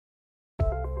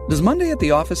Does Monday at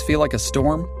the office feel like a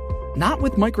storm? Not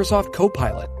with Microsoft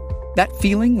Copilot. That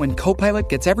feeling when Copilot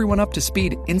gets everyone up to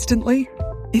speed instantly?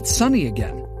 It's sunny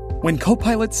again. When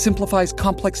Copilot simplifies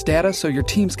complex data so your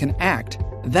teams can act,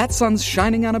 that sun's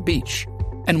shining on a beach.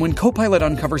 And when Copilot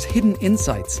uncovers hidden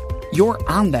insights, you're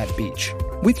on that beach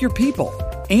with your people,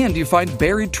 and you find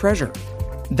buried treasure.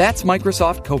 That's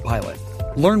Microsoft Copilot.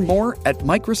 Learn more at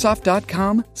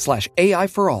Microsoft.com/AI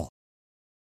for all.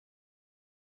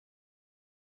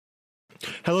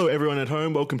 Hello, everyone at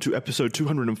home. Welcome to episode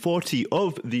 240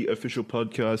 of the official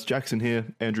podcast. Jackson here,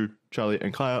 Andrew, Charlie,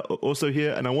 and Claire are also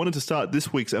here. And I wanted to start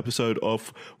this week's episode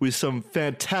off with some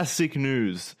fantastic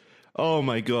news. Oh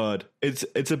my God, it's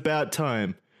about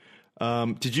time.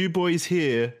 Did you boys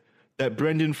hear that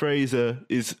Brendan Fraser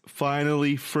is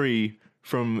finally free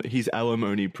from his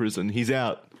alimony prison? He's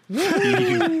out.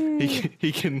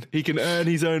 he can earn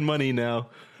his own money now,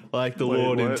 like the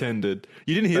Lord intended.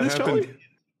 You didn't hear this, Charlie?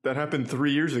 That happened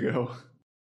 3 years ago.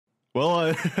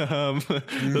 Well, that's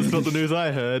not the news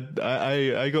I heard.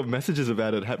 I got messages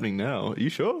about it happening now. Are you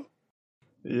sure?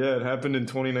 Yeah, it happened in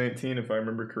 2019, if I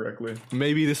remember correctly.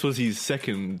 Maybe this was his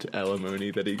second alimony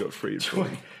that he got freed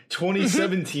from.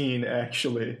 2017,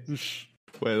 actually.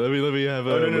 Wait, let me have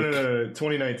a... Oh, no.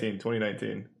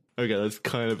 2019. Okay, that's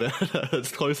kind of bad.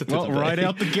 That's closer to today. Right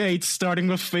out the gate, starting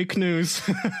with fake news.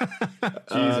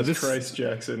 Jesus Christ,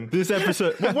 Jackson. This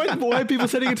episode... Why are people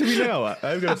sending it to me now?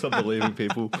 I've got to stop believing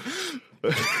people.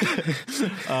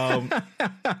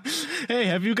 Hey,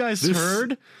 have you guys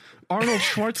heard? Arnold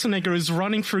Schwarzenegger is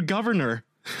running for governor.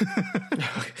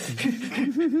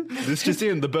 This just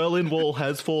in, the Berlin Wall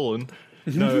has fallen.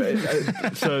 No,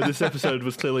 so this episode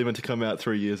was clearly meant to come out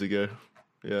 3 years ago.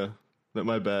 Yeah, not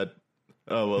my bad.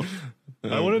 Oh, well.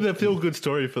 I wanted a feel-good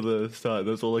story for the start.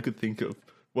 That's all I could think of.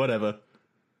 Whatever.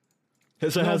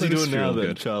 So how's he doing now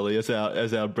then, Charlie, as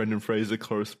our Brendan Fraser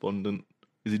correspondent?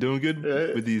 Is he doing good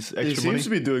with these extra money? He seems to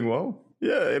be doing well.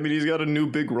 Yeah, I mean, he's got a new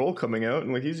big role coming out,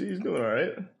 and he's doing all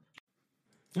right.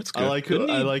 That's good. I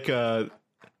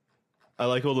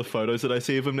like all the photos that I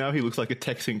see of him now. He looks like a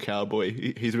Texan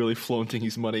cowboy. He's really flaunting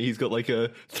his money. He's got like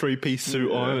a 3-piece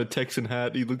suit on, a Texan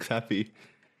hat. He looks happy.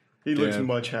 He looks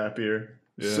much happier.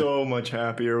 Yeah. So much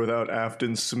happier without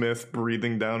Afton Smith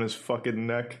breathing down his fucking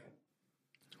neck.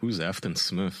 Who's Afton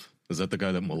Smith? Is that the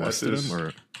guy that molested him,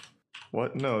 or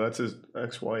what? No, that's his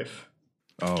ex-wife.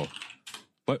 Oh,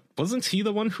 but wasn't he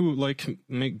the one who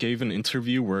gave an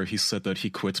interview where he said that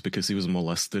he quit because he was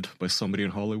molested by somebody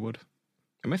in Hollywood?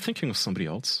 Am I thinking of somebody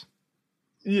else?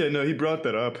 Yeah, no, he brought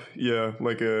that up. Yeah,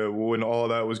 when all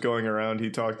that was going around, he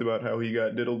talked about how he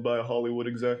got diddled by a Hollywood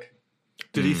exec.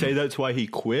 Did he say that's why he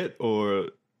quit, or?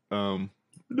 No.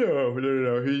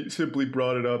 He simply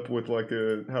brought it up with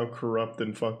how corrupt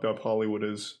and fucked up Hollywood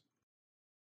is.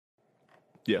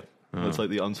 Yeah, that's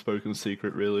like the unspoken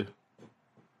secret, really.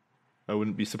 I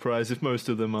wouldn't be surprised if most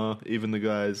of them are, even the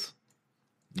guys.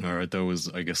 All right, that was,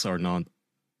 I guess, our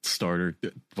non-starter.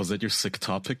 Was that your sick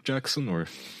topic, Jackson, or?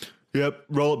 Yep,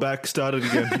 roll it back, start it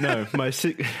again. No, my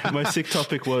sick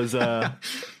topic was...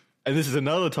 and this is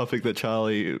another topic that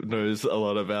Charlie knows a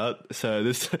lot about. So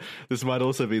this might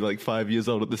also be 5 years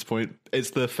old at this point. It's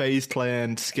the FaZe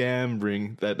Clan scam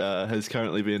ring that has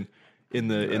currently been in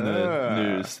the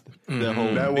news. The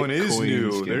whole that one is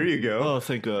new. Scam. There you go. Oh,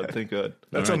 thank God.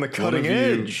 That's on the cutting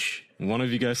edge. One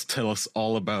of you guys tell us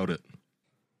all about it.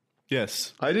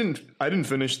 Yes. I didn't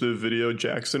finish the video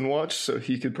Jackson watched, so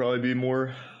he could probably be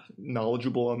more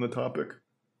knowledgeable on the topic.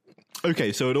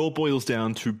 Okay, so it all boils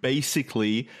down to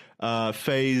basically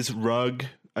FaZe Rug,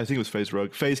 I think it was FaZe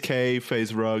Rug, FaZe K,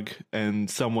 FaZe Rug, and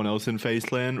someone else in FaZe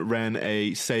Clan ran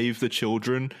a Save the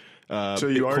Children. So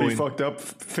you already fucked up.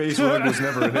 FaZe Rug was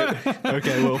never in it.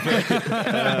 Okay, well,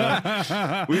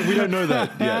 we don't know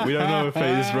that yet. We don't know if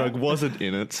FaZe Rug wasn't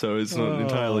in it, so it's not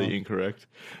entirely incorrect.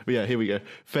 But yeah, here we go.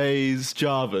 FaZe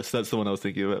Jarvis, that's the one I was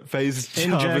thinking about. FaZe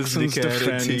Jarvis, Nikan,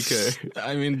 and Tico.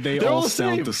 I mean, they all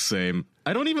sound the same.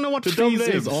 I don't even know what FaZe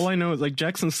is. All I know is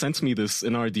Jackson sent me this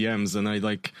in our DMs, and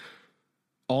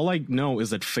all I know is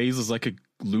that FaZe is a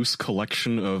loose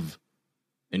collection of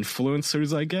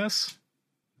influencers, I guess.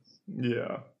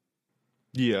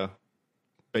 Yeah,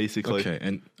 basically. Okay,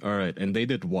 and all right, and they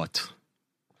did what?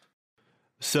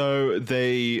 So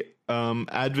they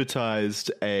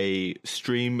advertised a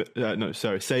Save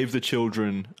the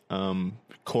Children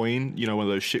coin. You know, one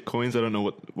of those shit coins. I don't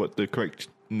know what the correct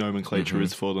nomenclature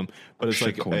is for them, but it's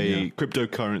shit coin,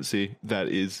 cryptocurrency that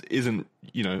isn't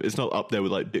it's not up there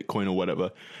with Bitcoin or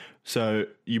whatever. So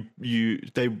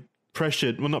they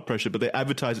not pressured, but they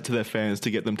advertised it to their fans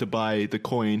to get them to buy the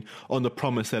coin on the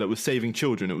promise that it was saving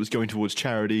children. It was going towards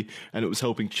charity and it was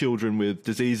helping children with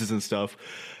diseases and stuff.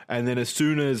 And then as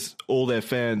soon as all their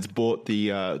fans bought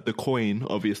the coin,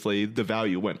 obviously the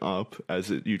value went up,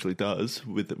 as it usually does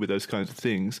with those kinds of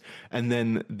things. And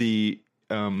then the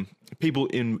people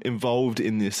involved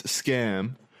in this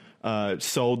scam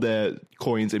sold their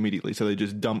coins immediately, so they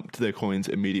just dumped their coins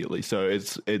immediately. So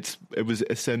it was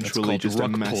essentially just a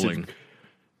massive pulling.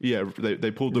 Yeah,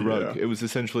 they pulled the rug. It was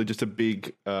essentially just a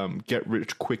big get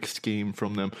rich quick scheme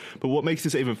from them. But what makes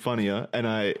this even funnier, and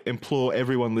I implore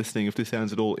everyone listening, if this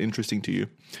sounds at all interesting to you,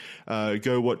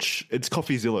 go watch. It's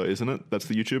CoffeeZilla, isn't it? That's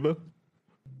the YouTuber.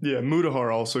 Yeah,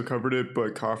 Mudahar also covered it,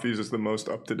 but Coffee's is the most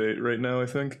up to date right now, I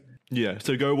think. Yeah,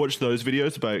 so go watch those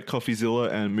videos by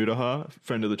CoffeeZilla and Mudahar,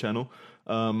 friend of the channel.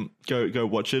 Go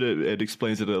watch it. It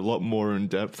explains it a lot more in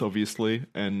depth, obviously,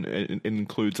 and it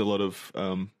includes a lot of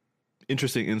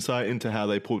interesting insight into how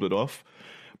they pulled it off.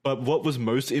 But what was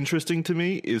most interesting to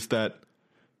me is that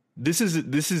this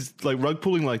is like rug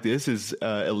pulling like this is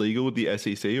illegal with the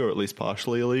SEC, or at least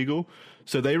partially illegal.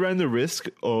 So they ran the risk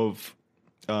of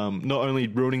not only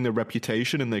ruining their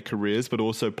reputation and their careers, but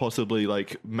also possibly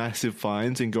like massive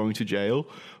fines and going to jail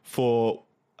for,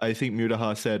 I think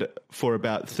Mudahar said, for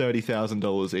about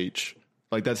 $30,000 each.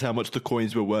 Like that's how much the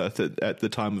coins were worth at the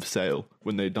time of sale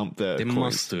when they dumped their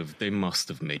coins. They must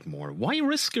have made more. Why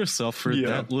risk yourself for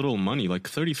that little money? Like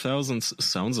 30,000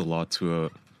 sounds a lot to a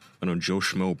Joe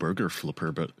Schmo burger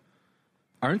flipper, but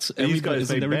isn't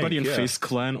everybody in FaZe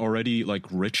Clan already like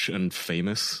rich and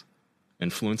famous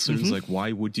influencers? Like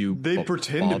why would you they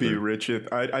pretend to be rich?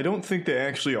 I don't think they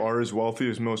actually are as wealthy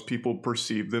as most people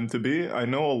perceive them to be. I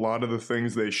know a lot of the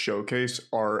things they showcase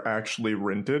are actually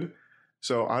rented,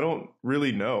 so I don't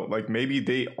really know. Like maybe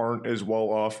they aren't as well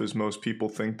off as most people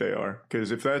think they are,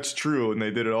 because if that's true and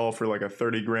they did it all for like a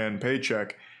 30 grand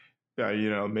paycheck,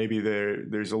 maybe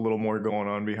there's a little more going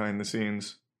on behind the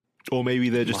scenes. Or maybe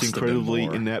they're just incredibly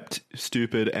inept,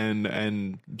 stupid,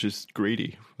 and just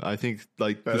greedy. I think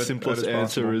like the simplest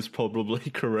answer is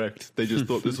probably correct. They just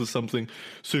thought this was something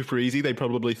super easy. They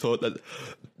probably thought that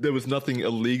there was nothing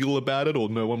illegal about it, or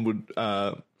no one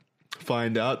would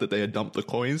find out that they had dumped the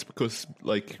coins, because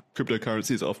like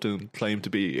cryptocurrencies often claim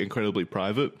to be incredibly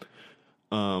private.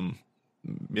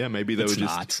 Maybe they were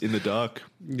just in the dark.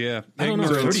 Yeah,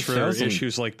 ignorance for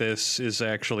issues like this is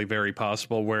actually very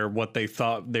possible, where what they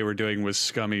thought they were doing was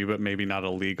scummy, but maybe not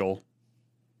illegal.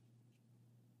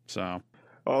 So,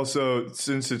 also,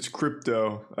 since it's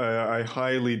crypto, I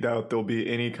highly doubt there'll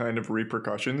be any kind of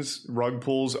repercussions. Rug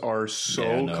pulls are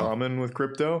so common with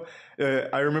crypto.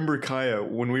 I remember, Kaya,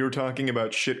 when we were talking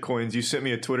about shitcoins, you sent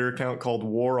me a Twitter account called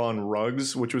War on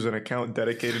Rugs, which was an account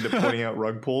dedicated to pointing out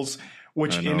rug pulls,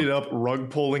 which ended up rug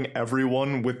pulling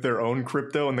everyone with their own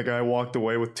crypto, and the guy walked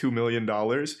away with $2 million,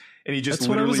 and he just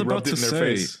literally rubbed it in their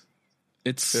face.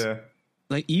 It's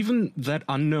like even that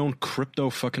unknown crypto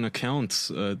fucking accounts,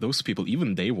 those people,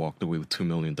 even they walked away with $2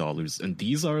 million, and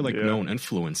these are like known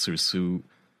influencers who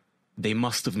they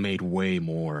must have made way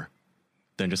more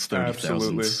than just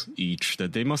 30,000 each.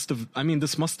 That they must have. I mean,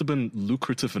 this must have been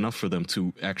lucrative enough for them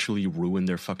to actually ruin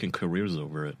their fucking careers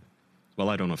over it. Well,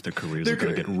 I don't know if their careers are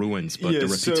going to get ruined, but their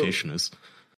reputation is.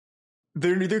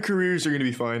 Their careers are going to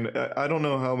be fine. I don't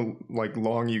know how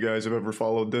long you guys have ever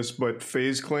followed this, but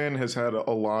FaZe Clan has had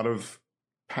a lot of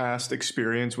past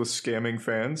experience with scamming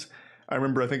fans. I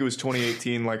remember, I think it was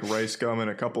 2018, like Rice Gum and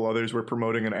a couple others were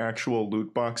promoting an actual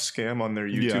loot box scam on their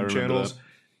YouTube channels.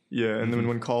 Yeah, and then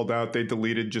when called out, they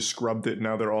deleted, just scrubbed it.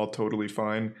 Now they're all totally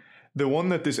fine. The one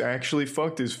that this actually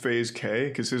fucked is FaZe K,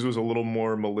 because his was a little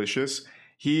more malicious.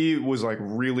 He was like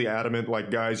really adamant,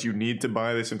 like, guys, you need to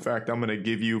buy this. In fact, I'm going to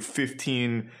give you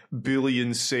 15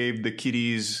 billion Save the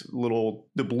Kitties little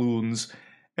doubloons.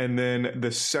 And then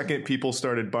the second people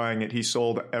started buying it, he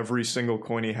sold every single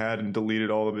coin he had and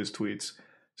deleted all of his tweets.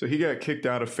 So he got kicked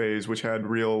out of FaZe, which had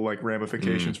real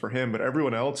ramifications for him. But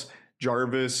everyone else,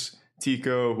 Jarvis,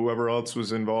 Tico, whoever else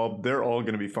was involved, they're all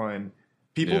going to be fine.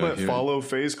 People that follow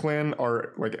FaZe Clan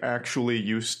are actually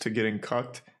used to getting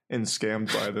cucked and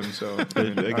scammed by them. So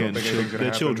again,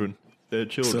 they're children. They're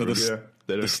children. So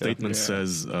the statement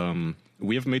says,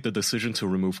 we have made the decision to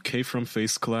remove K from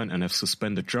FaZe Clan and have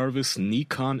suspended Jarvis,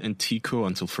 Nikon, and Tico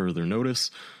until further notice.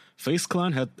 FaZe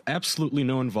Clan had absolutely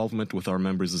no involvement with our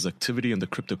members' activity in the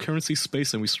cryptocurrency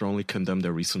space, and we strongly condemn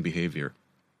their recent behavior.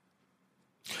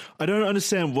 I don't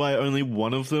understand why only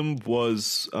one of them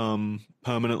was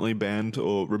permanently banned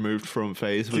or removed from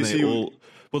FaZe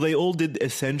when they all did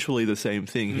essentially the same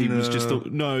thing. He was just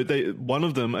one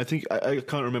of them, I think, I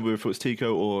can't remember if it was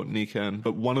Tico or Nikan,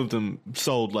 but one of them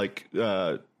sold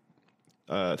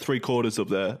 3/4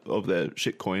 of their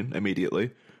shitcoin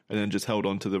immediately, and then just held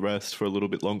on to the rest for a little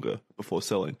bit longer before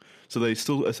selling. So they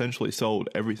still essentially sold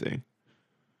everything.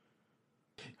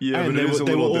 Yeah, and but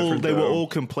they were all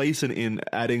complacent in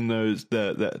adding those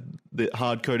the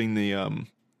hard coding the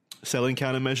selling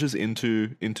countermeasures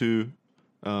into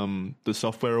the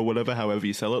software or whatever, however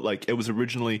you sell it. Like, it was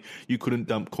originally you couldn't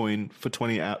dump coin for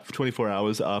 24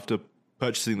 hours after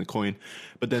purchasing the coin,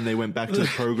 but then they went back to the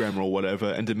programmer or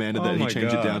whatever and demanded that he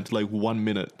change it down to like 1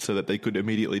 minute so that they could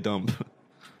immediately dump.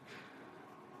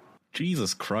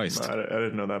 Jesus Christ. I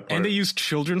didn't know that part. And they used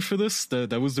children for this?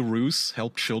 That was the ruse?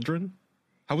 Help children?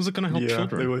 How was it going to help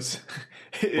children? It was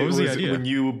the idea? When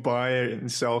you buy and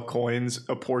sell coins,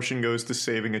 a portion goes to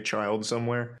saving a child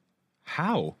somewhere.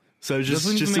 How? So just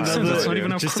another, sense. That's not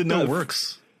even how crypto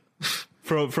works.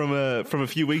 From a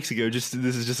few weeks ago, this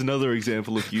is just another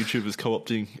example of YouTubers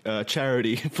co-opting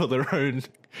charity for their own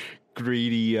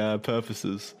greedy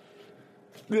purposes.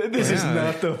 This is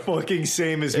not the fucking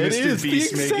same as Mr.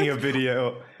 Beast making a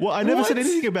video. Well, I never said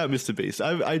anything about Mr. Beast.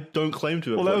 I don't claim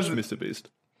to have watched Mr. Beast.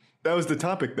 That was the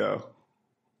topic, though,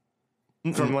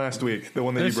 from last week, the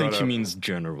one that you brought up. I think he means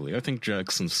generally. I think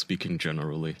Jackson's speaking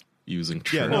generally. Using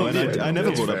charity. I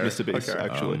never brought up Mr. Beast,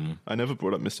 actually. I never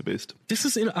brought up Mr. Beast. This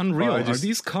is unreal. Are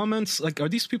these comments, are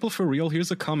these people for real? Here's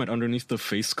a comment underneath the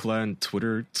Face Clan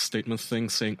Twitter statement thing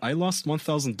saying, I lost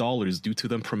 $1,000 due to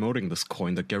them promoting this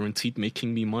coin that guaranteed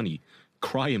making me money.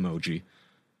 Cry emoji.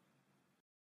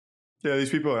 Yeah, these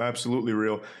people are absolutely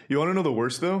real. You want to know the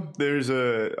worst, though? There's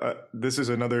this is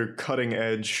another cutting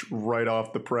edge right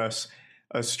off the press.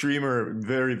 A streamer,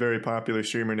 very, very popular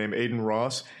streamer named Aiden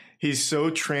Ross. He's so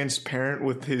transparent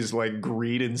with his like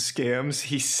greed and scams.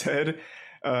 He said,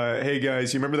 hey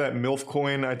guys, you remember that MILF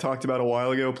coin I talked about a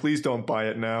while ago? Please don't buy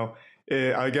it now.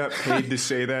 I got paid to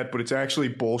say that, but it's actually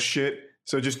bullshit.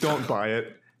 So just don't buy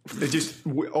it. It just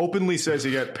openly says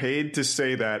he got paid to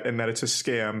say that and that it's a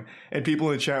scam. And people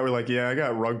in the chat were like, yeah, I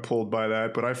got rug pulled by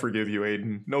that, but I forgive you,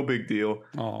 Aiden. No big deal.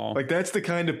 Aww. Like, that's the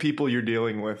kind of people you're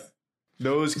dealing with.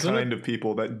 Those kind of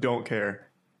people that don't care.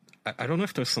 I don't know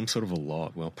if there's some sort of a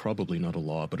law. Well, probably not a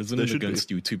law, but isn't it against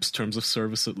YouTube's terms of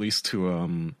service at least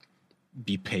to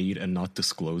be paid and not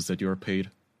disclose that you're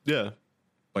paid? Yeah.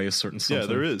 By a certain something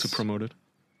there is. To promote it?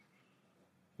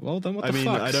 Well, then what the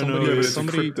fuck? I don't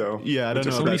know. Yeah, I don't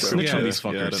know about snitch on these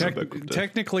fuckers.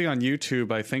 Technically on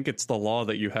YouTube, I think it's the law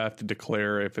that you have to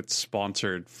declare if it's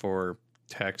sponsored for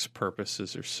tax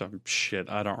purposes or some shit.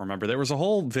 I don't remember. There was a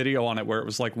whole video on it where it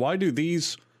was like, why do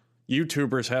these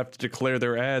YouTubers have to declare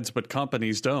their ads, but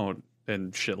companies don't,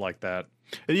 and shit like that.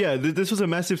 Yeah, this was a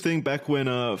massive thing back when,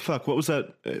 what was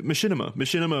that? Machinima.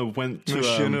 Machinima went to...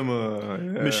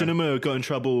 Machinima got in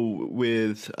trouble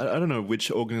with, I don't know which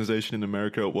organization in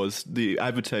America it was, the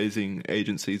advertising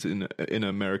agencies in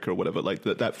America or whatever, like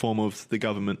that form of the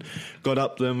government, got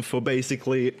up them for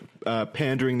basically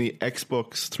pandering the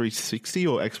Xbox 360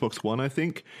 or Xbox One, I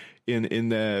think, in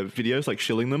their videos, like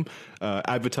shilling them.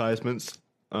 Advertisements,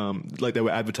 like they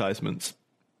were advertisements,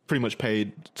 pretty much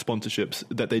paid sponsorships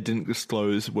that they didn't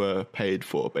disclose were paid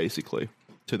for, basically,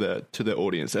 to their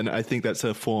audience. And I think that's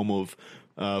a form of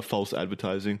false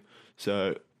advertising.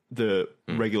 So the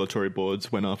regulatory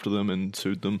boards went after them and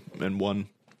sued them and won.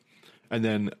 And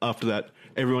then after that,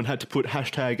 everyone had to put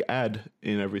 #ad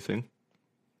in everything.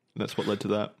 And that's what led to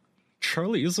that.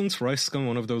 Charlie, isn't RiceGum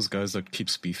one of those guys that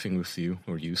keeps beefing with you,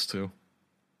 or used to?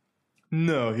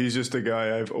 No, he's just a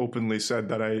guy I've openly said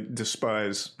that I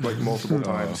despise, like, multiple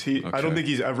times. Okay. I don't think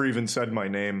he's ever even said my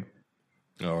name.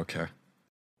 Oh, okay.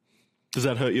 Does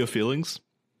that hurt your feelings?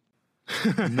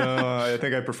 No, I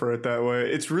think I prefer it that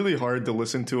way. It's really hard to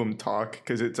listen to him talk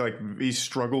because it's like he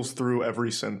struggles through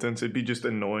every sentence. It'd be just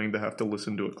annoying to have to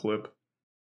listen to a clip.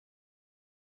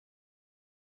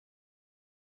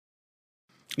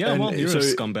 Yeah, well, you're a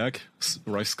scumbag.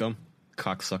 RiceGum,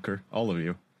 cocksucker, all of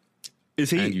you.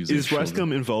 Is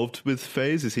RiceGum involved with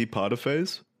FaZe? Is he part of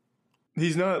FaZe?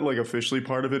 He's not like officially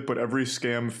part of it, but every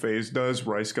scam FaZe does,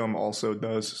 RiceGum also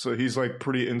does. So he's like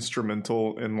pretty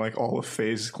instrumental in like all of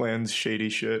FaZe Clan's shady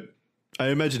shit. I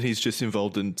imagine he's just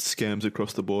involved in scams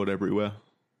across the board everywhere.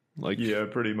 Like, yeah,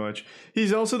 pretty much.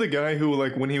 He's also the guy who,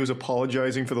 like, when he was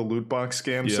apologizing for the loot box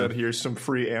scam, said, here's some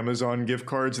free Amazon gift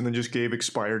cards, and then just gave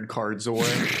expired cards away.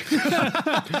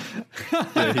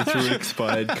 Yeah, he threw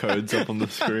expired codes up on the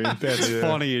screen. That's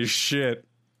funny as shit.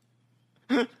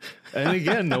 And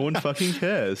again, no one fucking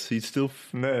cares. He's still...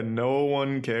 No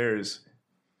one cares.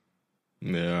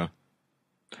 Yeah.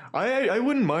 I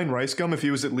wouldn't mind RiceGum if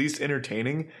he was at least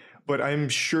entertaining, but I'm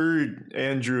sure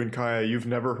Andrew and Kaya, you've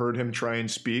never heard him try and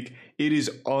speak. It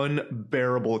is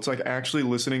unbearable. It's like actually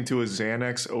listening to a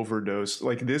Xanax overdose.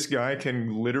 Like, this guy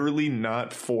can literally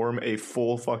not form a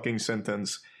full fucking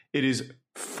sentence. It is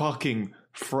fucking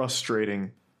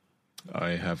frustrating.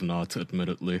 I have not,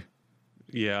 admittedly.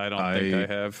 Yeah, I don't think I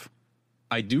have.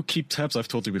 I do keep tabs. I've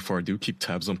told you before, I do keep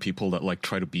tabs on people that like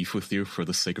try to beef with you for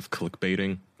the sake of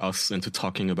clickbaiting us into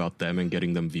talking about them and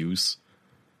getting them views.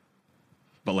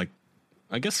 But like,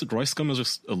 I guess Rice Gum has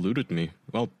just eluded me.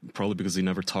 Well, probably because he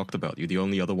never talked about you. The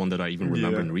only other one that I even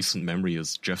remember in recent memory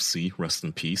is Jeff C. Rest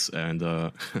in peace. And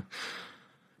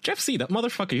Jeff C., that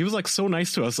motherfucker, he was like so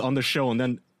nice to us on the show, and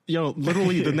then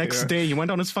literally the next day he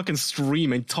went on his fucking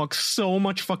stream and talked so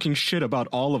much fucking shit about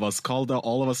all of us, called out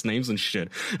all of us names and shit.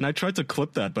 And I tried to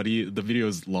clip that, but the video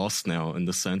is lost now in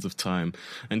the sands of time.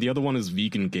 And the other one is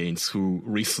Vegan Gains, who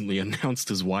recently announced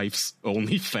his wife's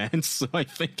OnlyFans. So I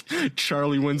think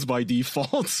Charlie wins by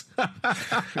default.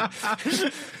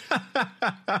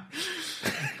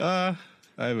 I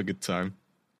have a good time.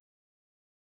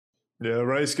 Yeah,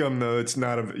 Rice Gum, though, it's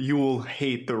not you will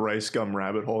hate the Rice Gum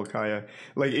rabbit hole, Kaya.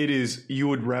 Like, it is, you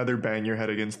would rather bang your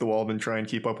head against the wall than try and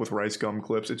keep up with Rice Gum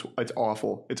clips. It's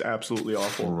awful. It's absolutely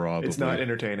awful. Probably. It's not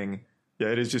entertaining. Yeah,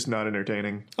 it is just not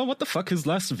entertaining. Oh, what the fuck? His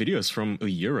last video is from a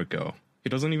year ago.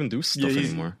 He doesn't even do stuff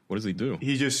anymore. What does he do?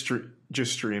 He just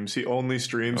streams. He only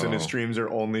streams, and his streams are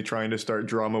only trying to start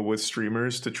drama with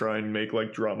streamers to try and make,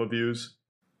 like, drama views.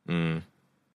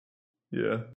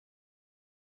 Yeah.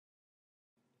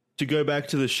 To go back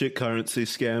to the shit currency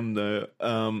scam, though,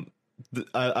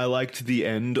 I liked the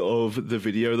end of the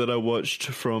video that I watched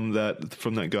from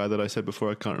that guy that I said before.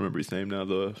 I can't remember his name now.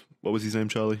 What was his name,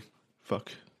 Charlie?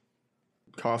 Fuck.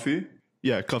 Coffee?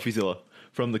 Yeah, Coffeezilla.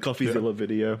 From the Coffeezilla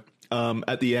video.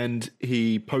 At the end,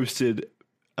 he posted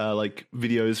like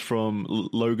videos from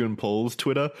Logan Paul's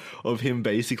Twitter of him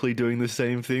basically doing the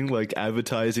same thing, like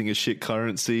advertising a shit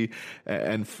currency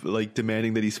and like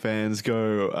demanding that his fans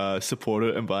go support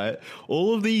it and buy it.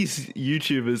 All of these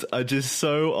YouTubers are just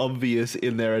so obvious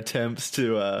in their attempts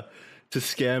to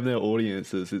scam their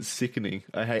audiences. It's sickening.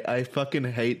 I fucking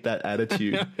hate that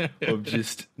attitude of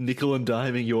just nickel and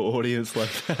diming your audience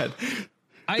like that.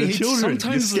 They're children.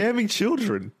 You're scamming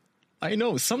children. I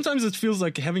know. Sometimes it feels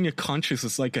like having a conscience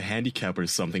is like a handicap or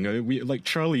something. Like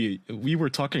Charlie, we were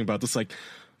talking about this, like,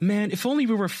 man, if only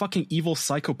we were fucking evil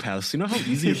psychopaths. You know how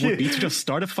easy it would be to just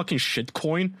start a fucking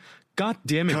shitcoin? God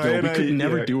damn it, Bill. We could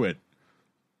never do it.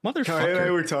 Motherfucker. Kaya and I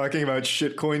were talking about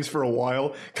shitcoins for a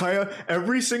while. Kaya,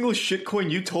 every single shitcoin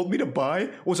you told me to buy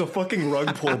was a fucking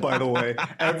rug pull, by the way.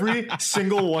 Every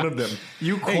single one of them.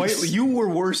 You were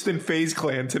worse than FaZe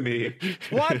Clan to me.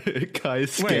 What?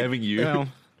 Kaya's scamming you.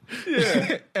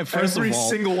 Yeah. Every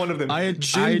single one of them.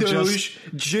 Jin Doge.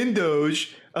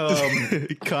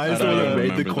 Kai's the one that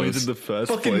made the coins in the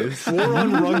first place. War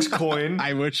on Rugs coin.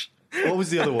 I wish. What was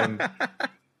the other one?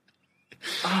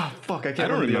 Fuck, I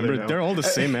can't remember. The They're all the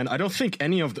same, man. I don't think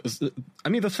any of the... I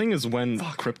mean, the thing is, when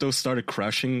crypto started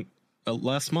crashing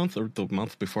last month or the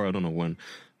month before, I don't know when,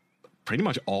 pretty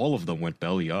much all of them went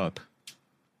belly up.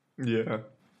 Yeah.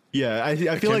 Yeah, I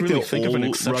feel like really think of an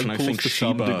exception. I think to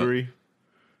some degree.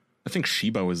 I think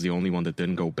Shiba was the only one that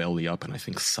didn't go belly up, and I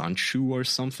think Sanchu or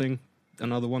something,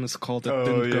 another one is called, that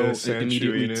didn't go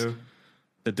immediately.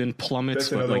 That didn't plummet. That's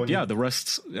but like, the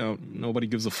rest, nobody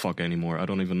gives a fuck anymore. I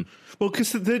don't even. Well,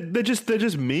 because they're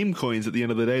just meme coins at the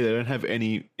end of the day. They don't have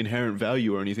any inherent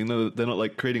value or anything. They're not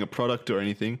like creating a product or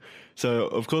anything. So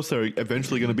of course they're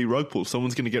eventually going to be rug pulls.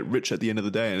 Someone's going to get rich at the end of the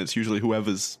day, and it's usually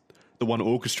whoever's the one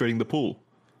orchestrating the pool.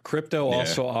 Crypto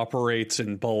also operates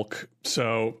in bulk,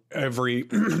 so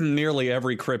nearly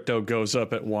every crypto goes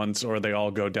up at once, or they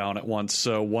all go down at once.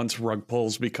 So once rug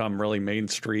pulls become really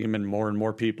mainstream and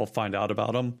more people find out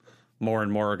about them, more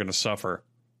and more are going to suffer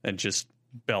and just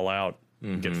bail out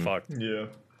and get fucked. Yeah,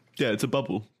 it's a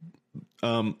bubble.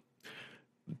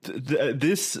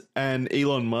 This and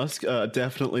Elon Musk are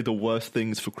definitely the worst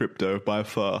things for crypto by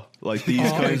far. Like these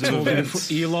kinds of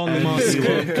events. Elon Musk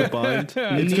combined,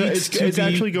 it's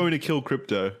actually going to kill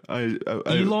crypto.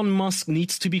 Elon Musk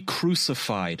needs to be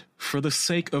crucified for the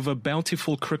sake of a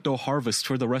bountiful crypto harvest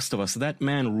for the rest of us. That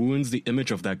man ruins the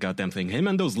image of that goddamn thing. Him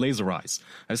and those laser eyes.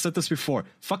 I said this before.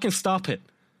 Fucking stop it.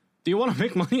 Do you want to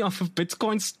make money off of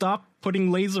Bitcoin? Stop putting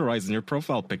laser eyes in your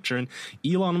profile picture. And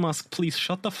Elon Musk, please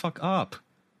shut the fuck up.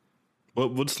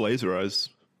 What's laser eyes?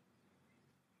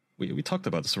 We talked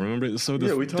about this, remember? So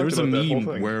there's a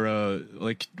meme where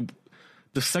like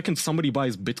the second somebody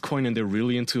buys Bitcoin and they're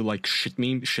really into like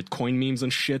shitcoin memes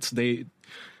and shit, they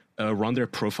run their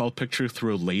profile picture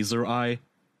through a laser eye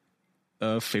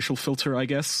facial filter, I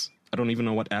guess. I don't even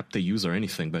know what app they use or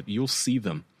anything, but you'll see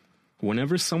them.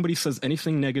 Whenever somebody says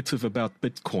anything negative about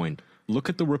Bitcoin, look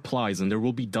at the replies, and there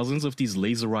will be dozens of these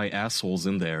laser eye assholes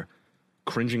in there,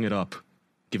 cringing it up,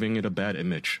 giving it a bad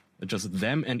image. Just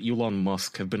them and Elon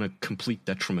Musk have been a complete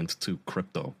detriment to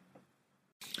crypto.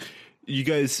 You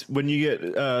guys, when you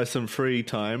get some free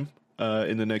time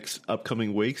in the next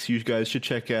upcoming weeks, you guys should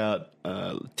check out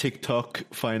TikTok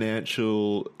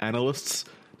financial analysts.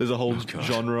 There's a whole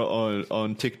genre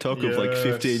on TikTok of like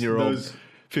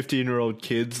 15-year-old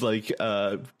kids like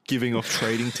giving off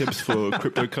trading tips for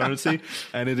cryptocurrency,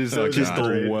 and it is just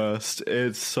the worst.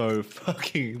 It's so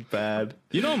fucking bad.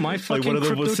 You know, my fucking one of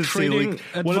them crypto was trading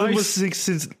advice. One of them was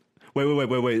since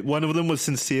wait. One of them was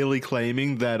sincerely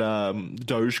claiming that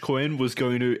Dogecoin was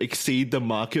going to exceed the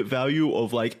market value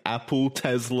of like Apple,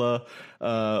 Tesla,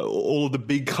 all of the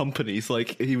big companies.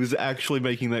 Like, he was actually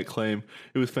making that claim.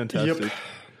 It was fantastic.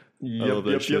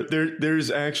 Yep.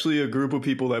 There's actually a group of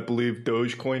people that believe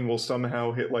Dogecoin will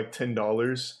somehow hit like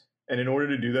 $10. And in order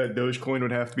to do that, Dogecoin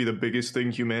would have to be the biggest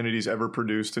thing humanity's ever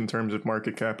produced in terms of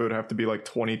market cap. It would have to be like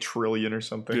 20 trillion or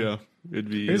something. Yeah, it'd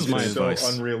be. Here's my advice.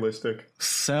 So unrealistic.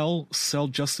 Sell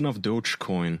just enough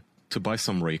Dogecoin to buy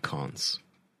some Raycons.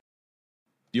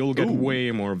 You'll get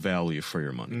way more value for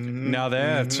your money. Now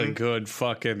that's a good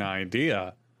fucking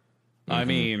idea. I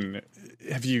mean,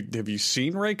 have you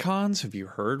seen Raycons? Have you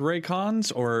heard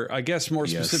Raycons? Or I guess more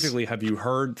specifically, have you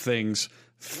heard things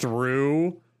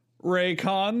through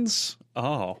Raycons?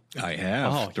 Oh, I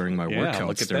have during my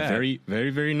workouts. They're very, very,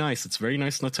 very nice. It's very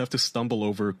nice not to have to stumble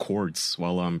over cords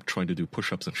while I'm trying to do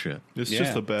push-ups and shit. It's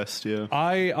just the best, yeah.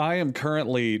 I am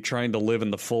currently trying to live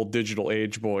in the full digital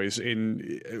age, boys. I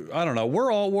don't know.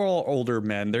 We're all older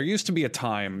men. There used to be a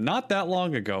time not that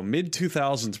long ago, mid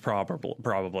 2000s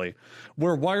probably,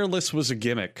 where wireless was a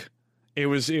gimmick. It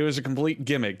was a complete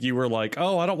gimmick. You were like,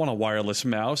 oh, I don't want a wireless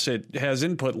mouse. It has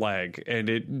input lag and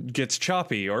it gets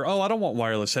choppy. Or, oh, I don't want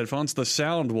wireless headphones. The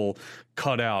sound will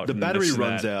cut out. The battery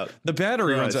runs out. The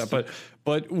battery runs out.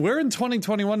 But we're in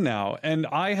 2021 now, and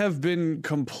I have been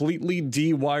completely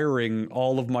de-wiring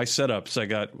all of my setups. I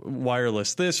got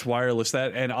wireless this, wireless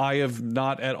that, and I have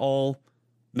not at all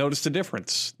noticed a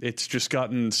difference. It's just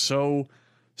gotten so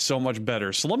much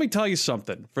better. So let me tell you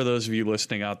something for those of you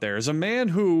listening out there. As a man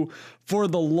who, for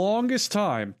the longest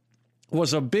time,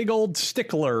 was a big old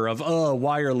stickler of,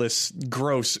 wireless,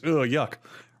 gross, yuck.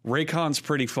 Raycon's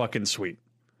pretty fucking sweet.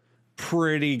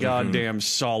 Pretty goddamn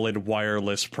solid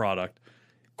wireless product.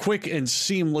 Quick and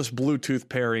seamless Bluetooth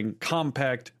pairing,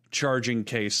 compact charging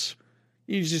case.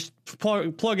 You just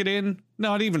plug it in,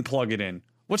 not even plug it in.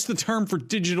 What's the term for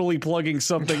digitally plugging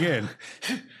something in?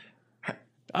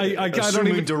 I don't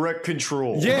even direct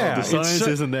control. Yeah, the science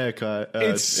isn't there, Kai.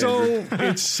 It's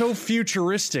so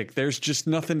futuristic. There's just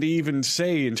nothing to even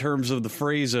say in terms of the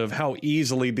phrase of how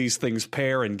easily these things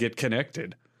pair and get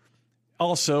connected.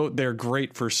 Also, they're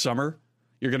great for summer.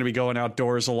 You're going to be going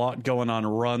outdoors a lot, going on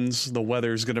runs. The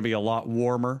weather's going to be a lot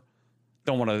warmer.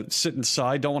 Don't want to sit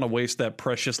inside. Don't want to waste that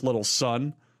precious little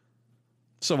sun.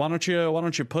 So why don't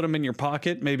you put them in your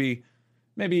pocket? Maybe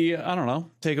I don't know.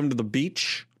 Take them to the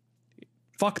beach.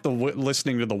 Fuck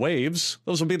listening to the waves.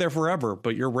 Those will be there forever.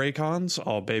 But your Raycons,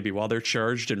 oh, baby, while they're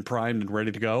charged and primed and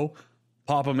ready to go,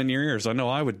 pop them in your ears. I know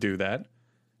I would do that.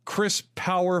 Crisp,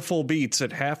 powerful beats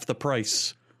at half the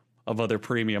price of other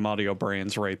premium audio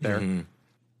brands right there.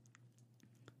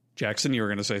 Jackson, you were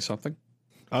going to say something?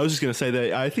 I was just going to say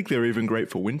that I think they're even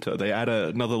great for winter. They add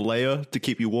another layer to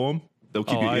keep you warm. They'll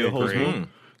keep your ear holes warm.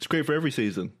 It's great for every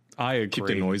season. I agree. Keep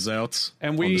the noise out.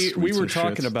 And we were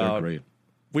talking about...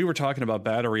 We were talking about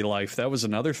battery life. That was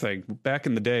another thing. Back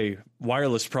in the day,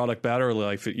 wireless product battery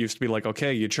life, it used to be like,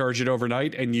 okay, you charge it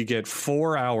overnight and you get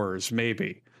 4 hours,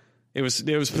 maybe. It was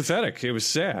pathetic. It was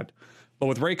sad. But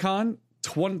with Raycon,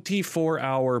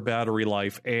 24-hour battery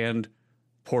life and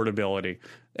portability.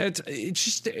 It's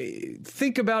just,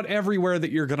 think about everywhere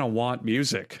that you're going to want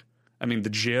music. I mean, the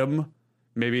gym,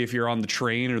 maybe if you're on the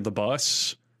train or the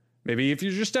bus. Maybe if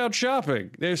you're just out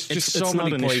shopping, there's just so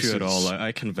many places. It's not an issue at all.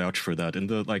 I can vouch for that. In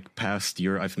the past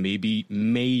year, I've maybe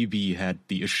had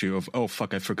the issue of, oh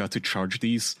fuck, I forgot to charge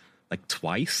these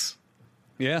twice.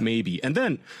 Yeah, maybe. And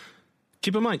then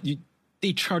keep in mind,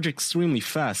 they charge extremely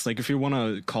fast. Like if you want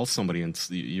to call somebody and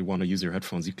you want to use your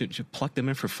headphones, you could just plug them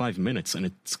in for 5 minutes, and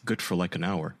it's good for an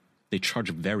hour. They charge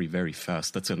very, very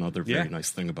fast. That's another very nice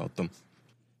thing about them.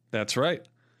 That's right.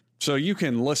 So you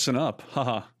can listen up,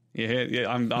 haha. Yeah,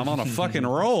 I'm on a fucking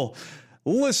roll.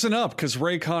 Listen up, because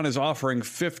Raycon is offering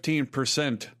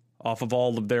 15% off of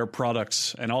all of their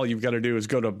products, and all you've got to do is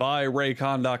go to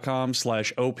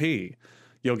buyraycon.com/OP.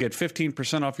 You'll get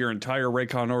 15% off your entire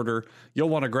Raycon order. You'll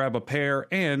want to grab a pair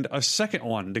and a second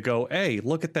one to go, hey,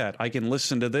 look at that. I can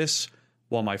listen to this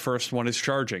while my first one is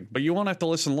charging. But you won't have to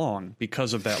listen long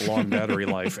because of that long battery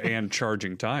life and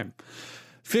charging time.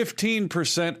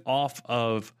 15% off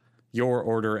of your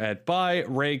order at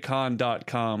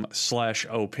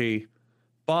buyraycon.com/OP.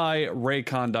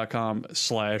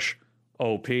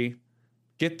 Buyraycon.com/OP.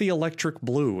 Get the electric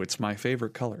blue. It's my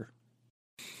favorite color.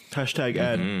 Hashtag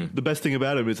ad. The best thing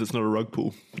about him is it's not a rug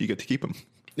pull. You get to keep him.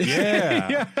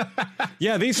 Yeah.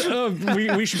 Yeah, these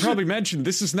we should probably mention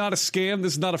this is not a scam.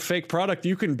 This is not a fake product.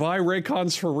 You can buy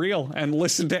Raycons for real and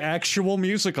listen to actual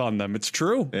music on them. It's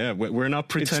true. Yeah, we're not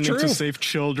pretending to save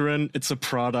children. It's a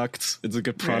product. It's a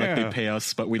good product. They pay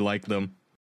us, but we like them.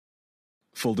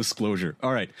 Full disclosure.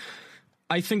 All right.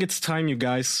 I think it's time, you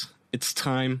guys. It's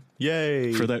time.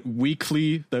 Yay. For that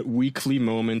weekly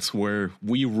moments where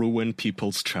we ruin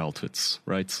people's childhoods,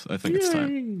 right? I think it's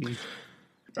time.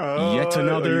 Yet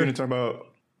another are you gonna talk about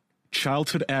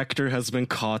childhood actor has been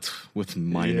caught with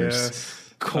minors.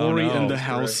 Yes. Cory in the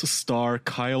House star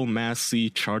Kyle Massey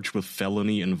charged with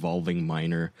felony involving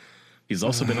minor. He's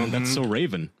also been on That's So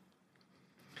Raven.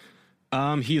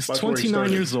 He is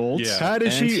 29 years old. Yeah. How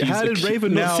did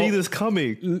Raven not see this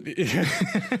coming?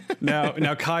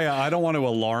 Now, Kaya, I don't want to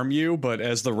alarm you, but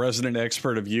as the resident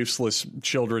expert of useless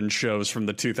children's shows from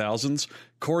the 2000s,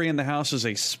 Cory in the House is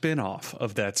a spin-off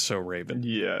of That's So Raven.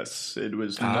 Yes, it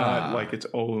was not like its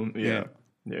own. Yeah.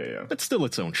 But still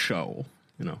its own show,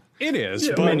 you know. It is,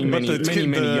 Yeah, but Many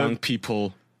the young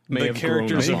people may have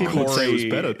characters grown of up. People would say it was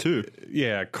Cory- better too.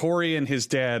 Yeah, Cory and his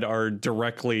dad are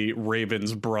directly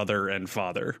Raven's brother and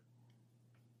father.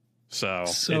 So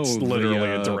it's literally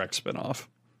a direct spin-off.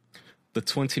 The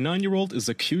 29-year-old is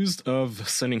accused of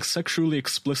sending sexually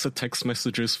explicit text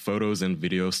messages, photos, and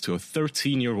videos to a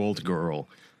 13-year-old girl.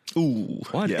 Ooh.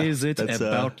 What is it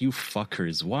about you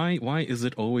fuckers? Why is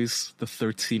it always the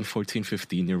 13, 14,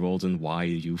 15-year-old, and why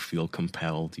you feel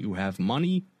compelled? You have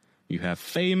money, you have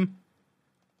fame.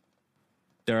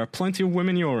 There are plenty of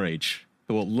women your age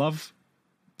who will love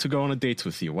to go on a date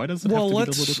with you. Why does it have to be the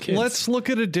little kids? Let's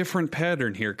look at a different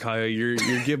pattern here, Kaya. You're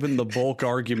giving the bulk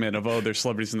argument of, they're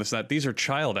celebrities and this and that. These are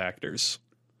child actors.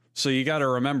 So you got to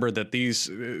remember that this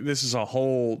is a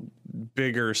whole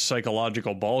bigger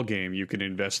psychological ball game you can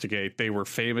investigate. They were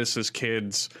famous as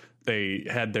kids. They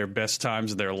had their best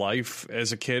times of their life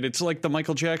as a kid. It's like the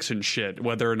Michael Jackson shit,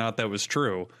 whether or not that was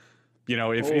true. You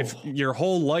know, if your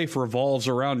whole life revolves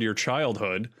around your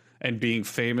childhood and being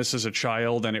famous as a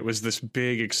child and it was this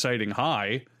big, exciting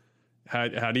high,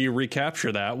 how do you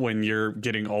recapture that when you're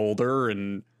getting older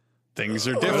and things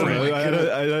are different? I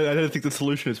don't think the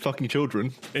solution is fucking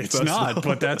children. It's not,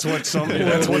 but that's what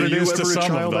that's what it is to some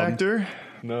child of them. actor?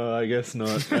 No, I guess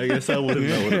not. I guess I wouldn't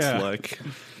know what it's like.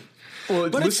 Well,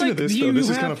 But it's listen like, to this do though. you This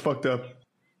is have- kind of fucked up.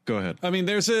 Go ahead. I mean,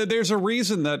 there's a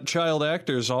reason that child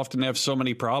actors often have so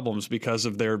many problems because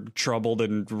of their troubled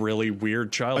and really weird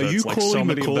Are childhoods. you Like calling so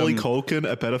many of Macaulay them- Culkin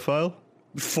a pedophile?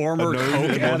 former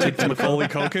coke addict Macaulay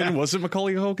Culkin? Was it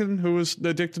Macaulay Culkin who was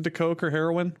addicted to coke or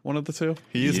heroin? One of the two.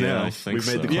 He is Yeah, now. I think We've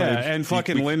made the so. claim. Yeah, and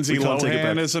fucking Lindsay we can't take it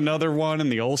Lohan back. is another one,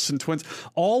 and the Olsen twins.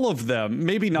 All of them,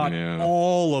 maybe not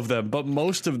all of them, but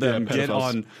most of them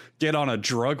pedophiles. get on a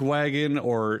drug wagon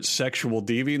or sexual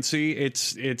deviancy.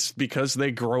 It's because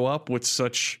they grow up with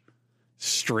such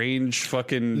strange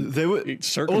fucking They were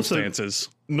circumstances.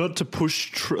 Not to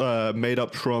push made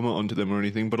up trauma onto them or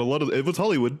anything, but it was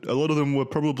Hollywood. A lot of them were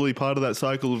probably part of that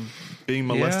cycle of being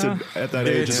molested at that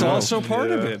age. It's as well. also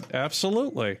part of it.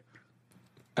 Absolutely.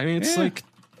 I mean, it's like,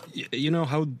 you know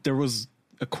how there was,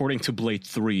 according to Blade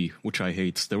 3, which I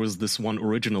hate, there was this one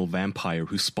original vampire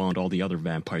who spawned all the other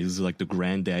vampires. This is like the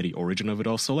granddaddy origin of it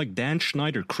all. So like Dan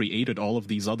Schneider created all of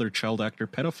these other child actor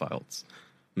pedophiles,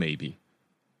 maybe.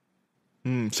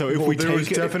 So if we there was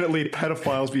take definitely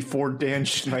pedophiles before Dan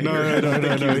Schneider.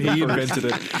 no, he invented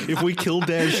it. If we kill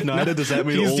Dan Schneider, does that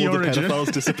mean He's all the of the origin.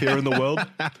 pedophiles disappear in the world?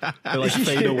 They like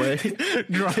fade away.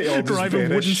 Drive a wooden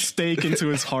vanish. stake into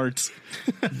his heart.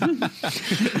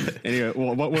 Anyway,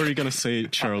 well, what were you going to say,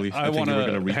 Charlie? I think want you were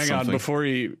gonna to read hang something.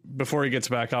 on before he gets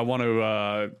back. I want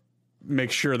to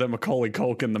make sure that Macaulay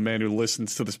Culkin, the man who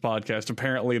listens to this podcast,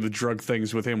 apparently the drug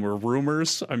things with him were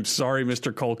rumors. I'm sorry,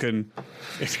 Mr. Culkin,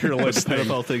 if you're The listening.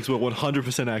 pedophile things were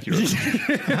 100% accurate.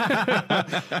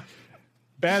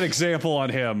 Bad example on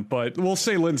him, but we'll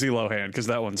say Lindsay Lohan because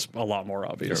that one's a lot more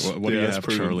obvious. What do you it's have,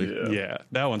 proven, Charlie? Yeah,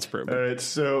 that one's proven. All right,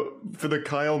 so for the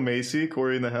Kyle Massey,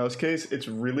 Cory in the House case, it's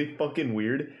really fucking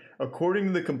weird. According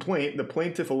to the complaint, the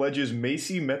plaintiff alleges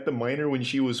Massey met the minor when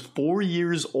she was 4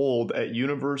 years old at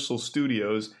Universal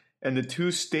Studios, and the two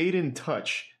stayed in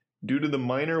touch. due to the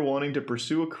minor wanting to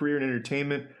pursue a career in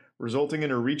entertainment, resulting in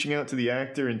her reaching out to the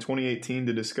actor in 2018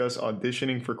 to discuss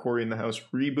auditioning for Cory in the House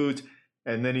reboot.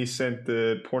 And then he sent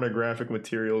the pornographic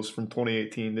materials from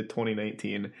 2018 to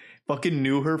 2019. Fucking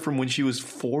knew her from when she was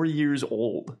 4 years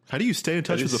old. How do you stay in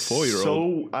touch with a 4-year-old?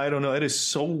 So, I don't know. That is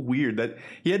so weird. That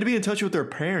he had to be in touch with their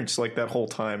parents like that whole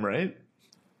time, right?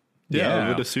 Yeah, I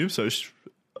would assume so.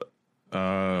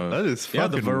 That is fucking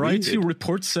the Variety weird.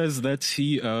 report says that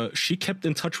she kept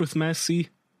in touch with Macy,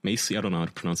 I don't know how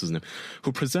to pronounce his name,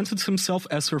 who presented himself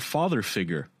as her father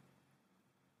figure.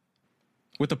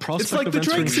 With the prospect It's like of the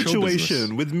entering Drake show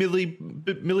situation business. with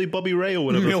Millie Bobby Ray or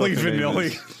whatever. Millie the fuck her name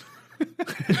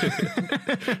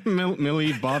Vanilli. is.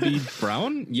 Millie Bobby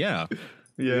Brown? Yeah.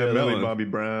 Yeah, that Millie one. Bobby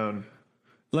Brown.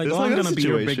 Like, It's oh, like I'm that going to be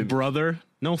your situation. big brother.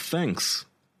 No, thanks.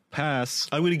 Pass.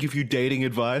 I'm going to give you dating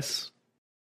advice.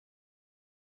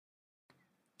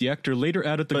 The actor later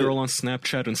added the But- girl on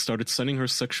Snapchat and started sending her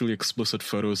sexually explicit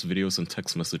photos, videos, and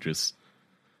text messages.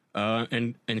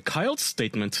 And in Kyle's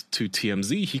statement to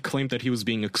TMZ, he claimed that he was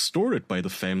being extorted by the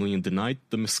family and denied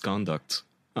the misconduct.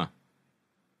 Huh.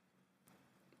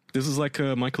 This is like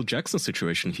a Michael Jackson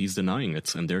situation. He's denying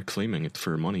it, and they're claiming it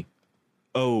for money.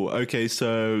 Oh, okay.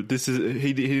 So this is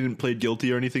he didn't plead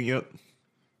guilty or anything yet.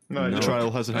 No, The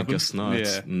trial hasn't I happened. guess not.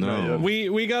 Yeah. No.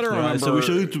 We got to remember.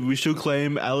 So we should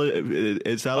claim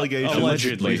it's allegations.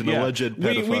 Allegedly, He's an yeah. alleged we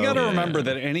pedophile. got to remember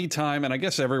that any time, and I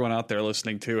guess everyone out there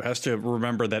listening too has to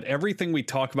remember that everything we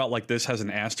talk about like this has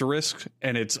an asterisk,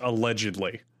 and it's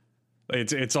allegedly.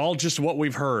 It's all just what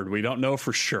we've heard. We don't know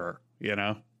for sure, you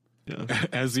know.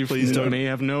 As you Please don't. may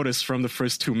have noticed from the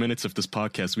first 2 minutes of this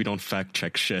podcast, we don't fact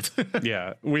check shit.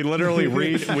 Yeah, we literally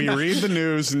read the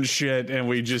news and shit, and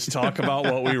we just talk about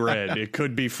what we read. It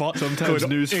could be Sometimes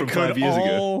news from 5 years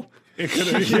ago. It could,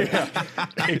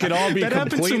 it could all be That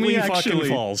happened to completely me, fucking actually.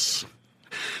 false.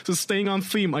 So staying on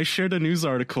theme, I shared a news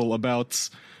article about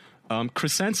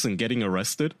Chris Hansen getting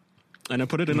arrested. And I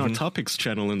put it in our topics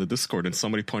channel in the Discord, and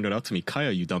somebody pointed out to me,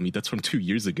 Kaya, you dummy, that's from 2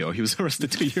 years ago. He was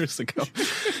arrested 2 years ago.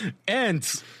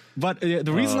 But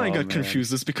the reason I got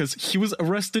confused is because he was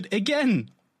arrested again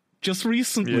just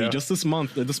recently, just this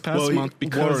month, this past month,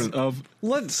 because of...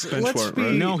 Let's warrant, be...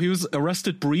 right? No, he was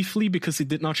arrested briefly because he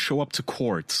did not show up to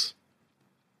court.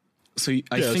 So I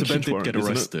it's think a he bench did warrant, get isn't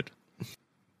it? arrested.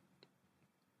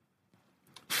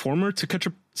 Former To Catch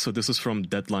a... So this is from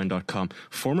Deadline.com.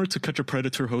 Former To Catch a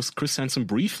Predator host Chris Hansen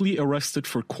briefly arrested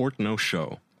for court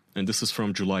no-show. And this is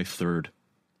from July 3rd.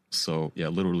 So, yeah,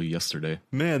 literally yesterday.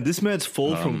 Man, this man's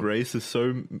fall from grace is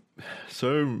so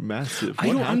massive. I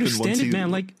What don't happened understand once it, he-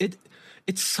 man. Like,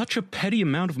 it's such a petty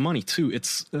amount of money, too.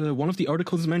 It's one of the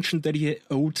articles mentioned that he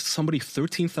owed somebody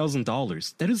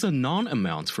 $13,000. That is a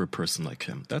non-amount for a person like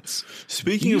him. That's...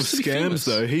 Speaking he of used to be scams, famous.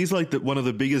 though, he's like one of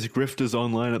the biggest grifters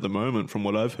online at the moment, from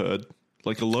what I've heard.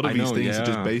 Like a lot of I these know, things are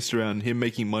just yeah. based around him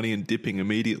making money and dipping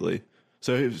immediately.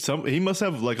 So he must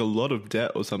have like a lot of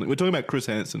debt or something. We're talking about Chris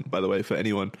Hansen, by the way, for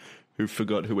anyone who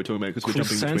forgot who we're talking about, because we're Chris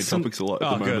jumping between Hansen? topics a lot at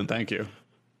Oh, the good. moment. Thank you.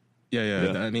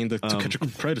 Yeah. I mean, the To Catch a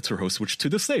Predator host, which to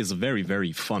this day is a very,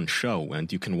 very fun show,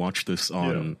 and you can watch this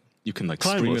on... Yeah. You can like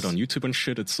stream Timeless. it on YouTube and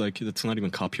shit. It's like, it's not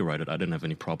even copyrighted. I didn't have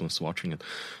any problems watching it.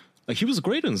 Like, he was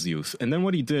great in his youth. And then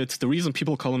what he did, the reason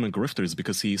people call him a grifter is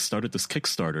because he started this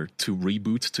Kickstarter to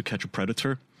reboot To Catch a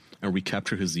Predator and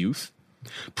recapture his youth.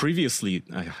 Previously,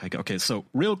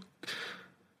 to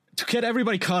get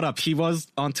everybody caught up, he was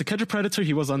on To Catch a Predator,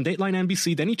 he was on Dateline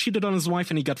NBC, then he cheated on his wife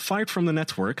and he got fired from the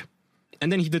network.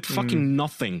 And then he did fucking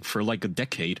nothing for like a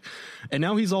decade. And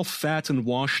now he's all fat and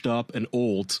washed up and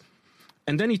old.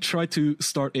 And then he tried to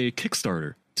start a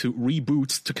Kickstarter to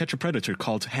reboot To Catch a Predator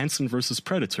called Hansen vs.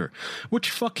 Predator, which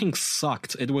fucking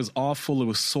sucked. It was awful. It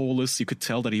was soulless. You could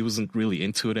tell that he wasn't really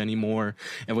into it anymore.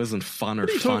 It wasn't fun or are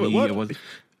you talking funny. about?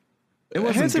 It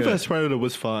wasn't Hansen good. vs. Predator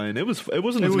was fine. It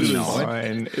wasn't as good as...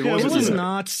 fine. Yeah, It was wasn't-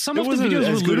 not. Some it of the wasn't videos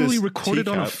as were good literally as recorded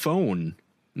on a T-Cap. phone.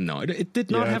 No, it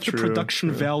did not Yeah, have the true, production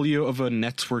true. value of a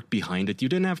network behind it. You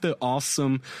didn't have the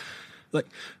awesome... Like,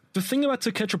 the thing about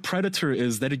To Catch a Predator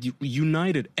is that it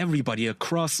united everybody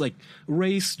across, like,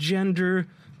 race, gender,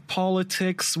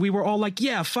 politics. We were all like,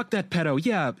 yeah, fuck that pedo,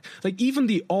 yeah. Like, even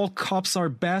the all cops are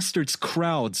bastards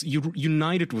crowds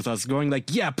united with us, going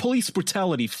like, yeah, police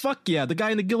brutality, fuck yeah, the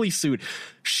guy in the ghillie suit,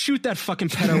 shoot that fucking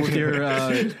pedo with your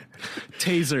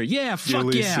taser, yeah, fuck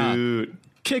Ghillie yeah, suit.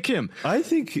 kick him. I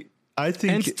think, but I still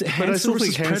Hansen think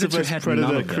vs. Hansen vs. had Predator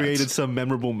none of that. created some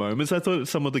memorable moments. I thought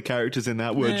some of the characters in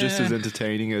that were just as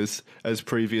entertaining as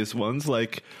previous ones,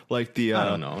 like the I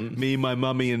don't know. me, my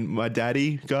mummy, and my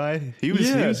daddy guy. He was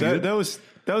Yeah, good. that was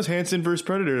That was Hansen versus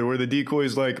Predator, where the decoy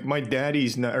is like, my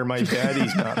daddy's not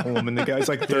home, and the guy's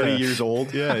like 30 years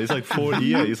old. Yeah, he's like 40.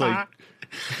 Yeah, he's like.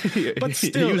 But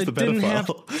still, he was the it didn't have.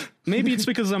 pedophile. Maybe it's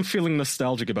because I'm feeling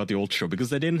nostalgic about the old show, because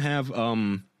they didn't have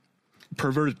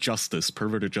Perverted Justice,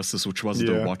 which was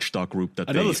the watchdog group that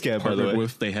Another they scam, by the partnered way.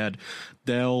 with.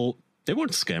 They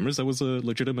weren't scammers. That was a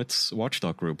legitimate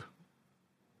watchdog group.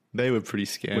 They were pretty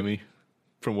scammy,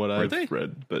 from what I've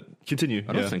read. But continue.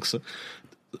 I don't think so.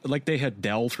 Like, they had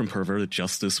Dell from Perverted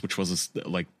Justice, which was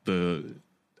like the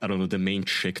main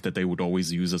chick that they would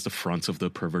always use as the front of the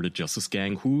Perverted Justice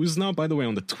gang, who is now, by the way,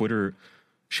 on the Twitter.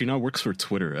 She now works for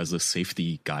Twitter as a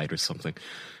safety guide or something.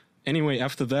 Anyway,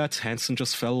 after that, Hansen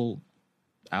just fell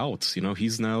out. You know,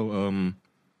 he's now,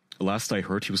 last I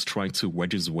heard, he was trying to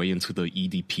wedge his way into the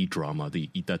EDP drama, the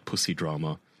Eat That Pussy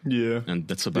drama. Yeah, and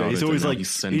that's about he's it. Always like,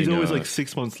 he's always like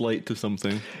 6 months late to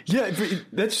something. Yeah,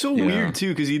 that's so weird too,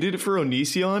 because he did it for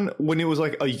Onision when it was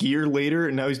like a year later,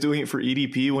 and now he's doing it for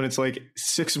EDP when it's like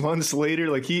 6 months later.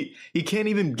 Like he can't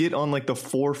even get on like the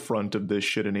forefront of this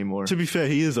shit anymore. To be fair,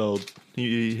 he is old.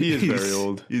 He is very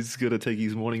old. He's gonna take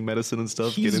his morning medicine and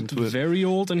stuff. He's get into it. Very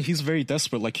old, and he's very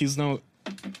desperate. Like, he's now,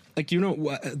 like, you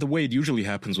know, the way it usually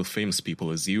happens with famous people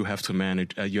is you have to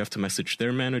message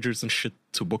their managers and shit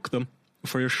to book them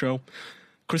for your show.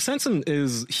 Chris Hansen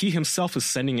he himself is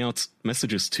sending out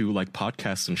messages to like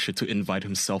podcasts and shit to invite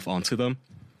himself onto them.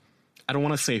 I don't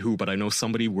want to say who, but I know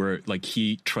somebody where like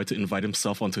he tried to invite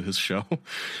himself onto his show.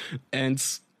 And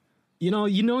you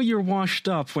know you're washed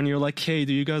up when you're like, hey,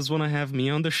 do you guys want to have me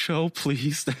on the show,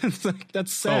 please?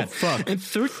 That's sad. Oh, fuck. And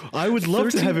I would love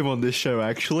to have him on this show,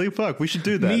 actually. Fuck, we should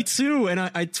do that. Me too. And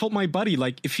I told my buddy,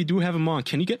 like, if you do have him on,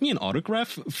 can you get me an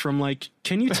autograph from, like,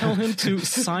 can you tell him to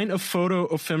sign a photo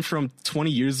of him from 20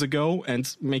 years ago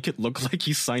and make it look like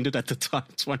he signed it at the time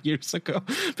 20 years ago?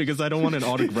 Because I don't want an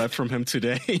autograph from him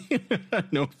today.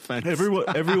 No offense.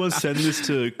 Everyone send this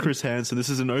to Chris Hansen. This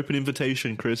is an open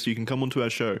invitation, Chris. You can come onto our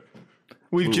show.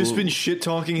 We've just been shit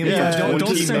talking him. Yeah, for don't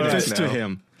 20 send minutes this now. to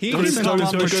him. Don't sent go on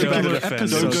particular back.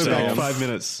 episodes. Don't go to back him. 5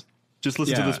 minutes. Just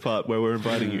listen to Yeah. this part where we're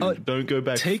inviting you. Don't go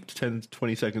back take- 10,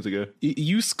 20 seconds ago.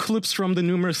 Use clips from the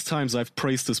numerous times I've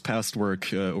praised his past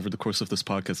work over the course of this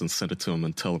podcast and send it to him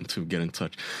and tell him to get in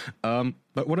touch.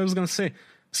 But what I was going to say,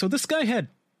 so this guy had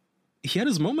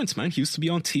his moments, man. He used to be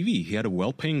on TV. He had a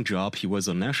well-paying job. He was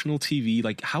on national TV.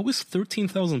 Like, how is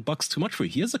 $13,000 too much for you?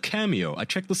 He has a Cameo. I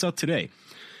checked this out today.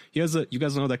 You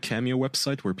guys know that Cameo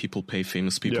website where people pay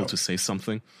famous people to say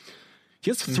something? He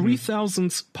has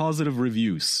 3,000 positive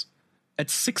reviews at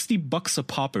 $60 a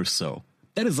pop or so.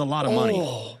 That is a lot of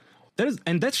money.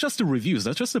 And that's just the reviews.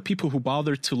 That's just the people who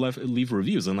bother to leave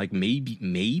reviews. And like maybe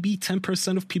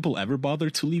 10% of people ever bother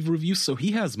to leave reviews. So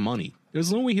he has money.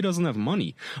 There's no way he doesn't have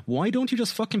money. Why don't you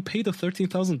just fucking pay the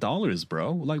 $13,000,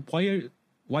 bro? Like, why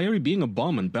are you being a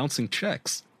bum and bouncing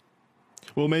checks?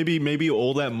 Well, maybe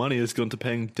all that money has gone to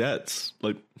paying debts.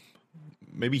 Like,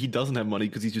 maybe he doesn't have money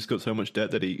because he's just got so much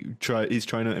debt that he's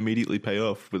trying to immediately pay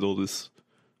off with all this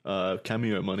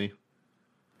Cameo money.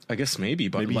 I guess maybe,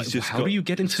 but Maybe like, he's just how got do you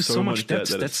get into so so much much debt debt?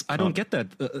 that That's it's I don't not- get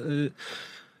that.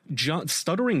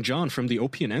 Stuttering John from the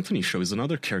Opie and Anthony show is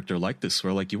another character like this,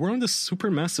 where like you were on this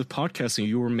super massive podcast and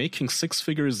you were making 6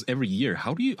 figures every year.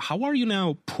 How are you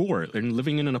now poor and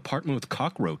living in an apartment with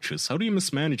cockroaches? How do you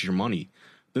mismanage your money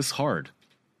this hard?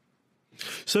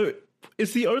 So,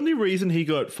 is the only reason he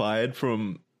got fired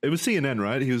from... It was CNN,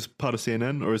 right? He was part of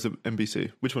CNN, or is it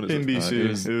NBC? Which one is it? NBC.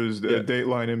 It was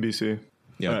Dateline NBC.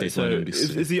 Yeah, All right, Dateline so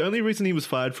NBC. is the only reason he was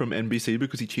fired from NBC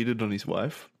because he cheated on his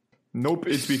wife? Nope,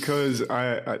 it's because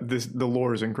the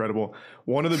lore is incredible.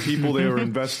 One of the people they were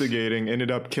investigating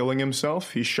ended up killing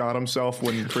himself. He shot himself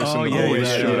when Chris and the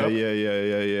boys showed up.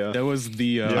 Yeah. That was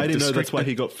the. I didn't know that's district- why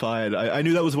he got fired. I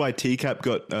knew that was why TCAP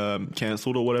got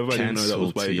cancelled or whatever. I didn't know that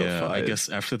was why he got fired. I guess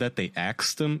after that they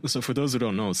axed him. So for those who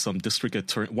don't know, some district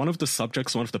attorney, one of the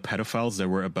pedophiles that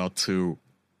were about to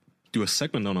do a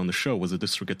segment on the show was a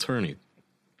district attorney.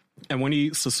 And when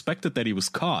he suspected that he was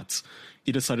caught,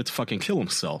 he decided to fucking kill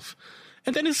himself.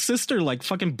 And then his sister like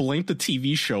fucking blamed the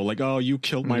TV show, like, oh, you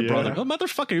killed my brother. Oh,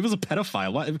 motherfucker, he was a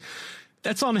pedophile. What?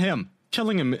 That's on him.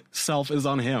 Killing himself is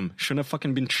on him. Shouldn't have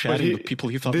fucking been chatting with people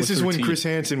he thought This were is 13. when Chris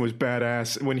Hansen was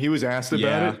badass. When he was asked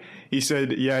about it, he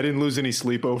said, yeah, I didn't lose any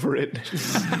sleep over it.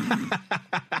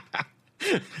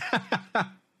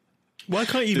 Why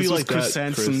can't you This be was like Chris that,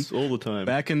 Hansen Chris, all the time?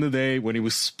 Back in the day when he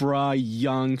was spry,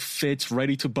 young, fit,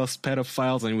 ready to bust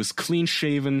pedophiles, and he was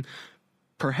clean-shaven,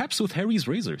 perhaps with Harry's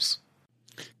razors.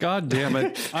 God damn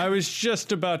it. I was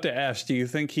just about to ask, do you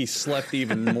think he slept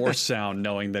even more sound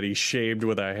knowing that he shaved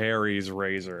with a Harry's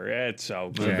razor? It's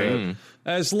okay.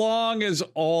 As long as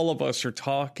all of us are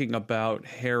talking about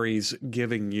Harry's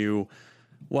giving you,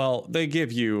 well, they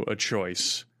give you a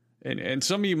choice. And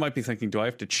some of you might be thinking, do I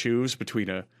have to choose between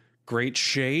a great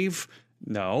shave?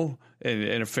 No.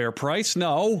 And a fair price?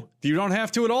 No. You don't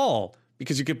have to at all,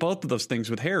 because you get both of those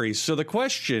things with Harry's. So the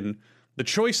question, the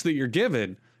choice that you're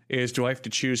given is, do I have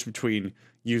to choose between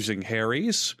using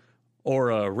Harry's or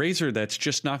a razor that's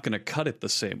just not going to cut it the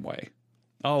same way?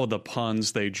 Oh, the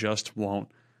puns, they just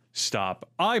won't stop.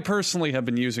 I personally have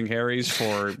been using Harry's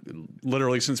for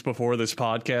literally since before this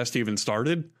podcast even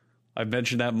started. I've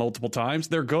mentioned that multiple times.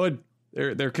 They're good.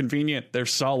 They're convenient. They're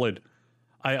solid.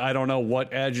 I don't know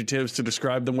what adjectives to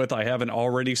describe them with I haven't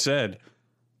already said.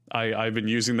 I've been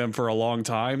using them for a long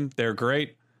time. They're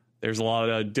great. There's a lot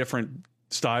of different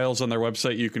styles on their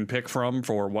website you can pick from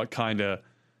for what kind of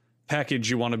package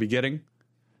you want to be getting.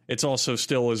 It's also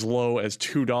still as low as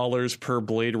 $2 per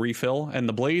blade refill, and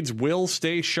the blades will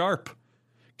stay sharp.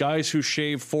 Guys who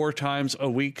shave 4 times a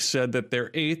week said that their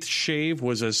 8th shave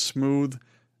was as smooth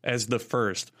as the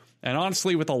first. And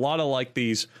honestly, with a lot of like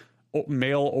these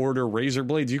mail order razor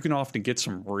blades, you can often get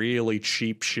some really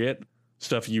cheap shit,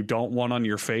 stuff you don't want on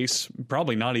your face,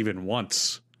 probably not even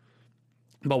once.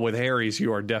 But with Harry's,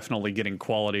 you are definitely getting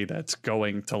quality that's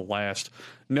going to last.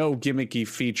 No gimmicky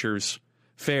features,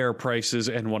 fair prices,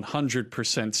 and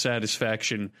 100%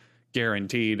 satisfaction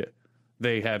guaranteed.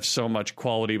 They have so much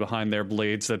quality behind their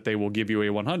blades that they will give you a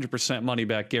 100%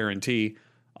 money-back guarantee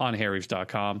on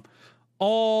Harrys.com.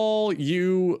 All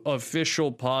you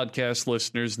official podcast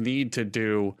listeners need to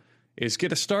do is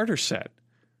get a starter set.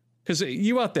 Because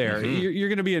you out there, you're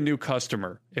going to be a new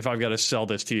customer if I've got to sell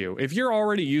this to you. If you're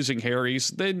already using Harry's,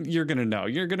 then you're going to know.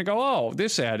 You're going to go, oh,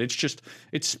 this ad, it's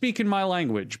speaking my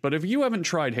language. But if you haven't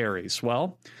tried Harry's,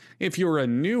 well, if you're a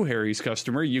new Harry's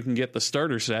customer, you can get the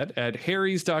starter set at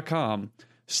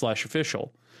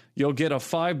harrys.com/official. You'll get a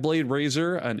 5-blade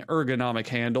razor, an ergonomic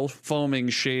handle, foaming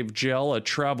shave gel, a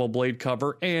travel blade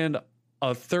cover, and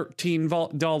a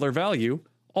 $13 value,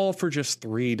 all for just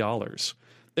 $3.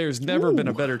 There's never been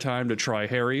a better time to try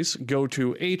Harry's. Go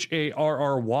to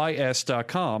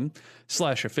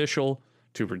harrys.com/official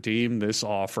to redeem this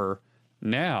offer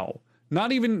now.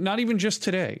 Not even just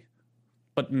today,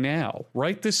 but now,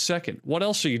 right this second. What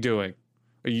else are you doing?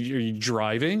 Are you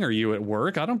driving? Are you at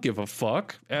work? I don't give a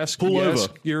fuck. Ask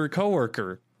your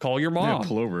coworker. Call your mom. Yeah,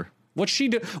 pull over. What's she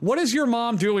do? What is your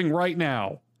mom doing right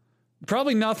now?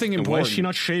 Probably nothing important. Why is she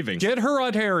not shaving? Get her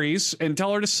at Harry's and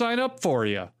tell her to sign up for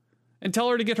you. And tell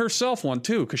her to get herself one,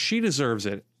 too, because she deserves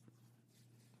it.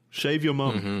 Shave your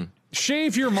mom.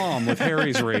 Shave your mom with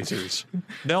Harry's razors.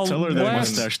 Tell her that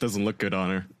mustache doesn't look good on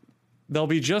her. They'll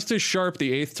be just as sharp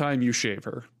the 8th time you shave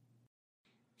her.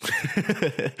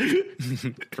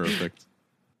 Perfect.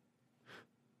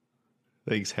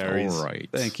 Thanks, Harry's. All right.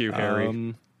 Thank you,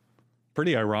 Harry.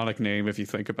 Pretty ironic name if you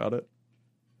think about it.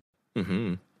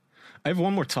 I have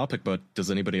one more topic, but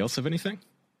does anybody else have anything?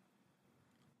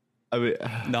 I mean,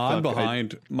 no, I'm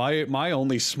behind. My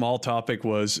only small topic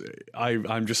was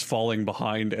I'm just falling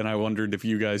behind, and I wondered if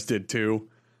you guys did too.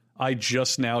 I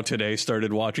just now today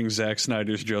started watching Zack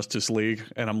Snyder's Justice League,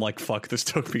 and I'm like, fuck, this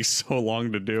took me so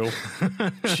long to do.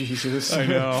 Jesus. I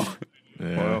know.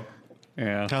 Yeah. Wow.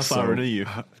 Yeah. how far into you?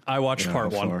 I watched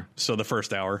part 1, far? so the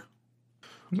first hour.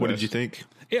 What did you think?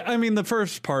 Yeah, I mean, the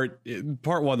first part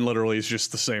 1 literally is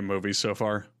just the same movie so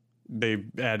far. They've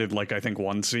added, like, I think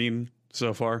 1 scene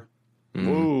so far.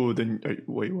 Whoa, then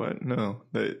wait, what? No.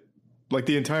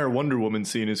 The entire Wonder Woman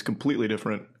scene is completely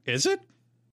different. Is it?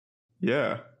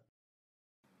 Yeah.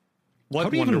 What How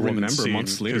do you Wonder even Woman remember scene?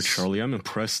 months later, 'Cause Charlie? I'm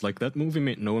impressed. Like, that movie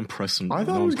made no impression. I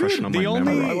thought no it was impression good. on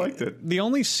my memory. I liked it. The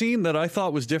only scene that I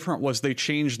thought was different was they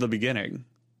changed the beginning.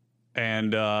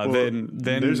 And then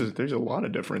there's a lot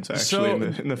of difference actually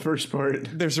in the first part.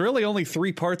 There's really only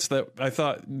 3 parts that I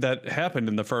thought that happened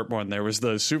in the first one. There was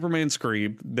the Superman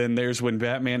scream, then there's when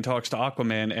Batman talks to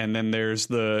Aquaman, and then there's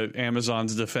the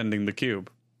Amazons defending the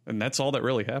cube. And that's all that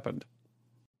really happened.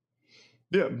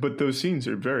 Yeah, but those scenes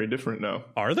are very different now.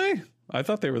 Are they? I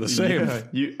thought they were the same.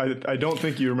 Yeah, I don't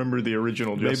think you remember the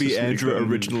original Justice Maybe League Andrew film.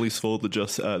 originally saw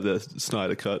the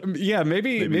Snyder cut. Yeah,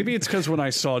 maybe it's because when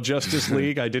I saw Justice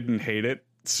League, I didn't hate it.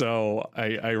 So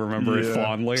I remember it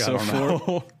fondly. So I don't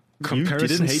know. You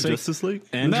didn't hate sake, Justice League?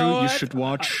 Andrew, No, you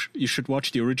should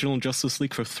watch the original Justice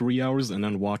League for 3 hours and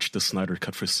then watch the Snyder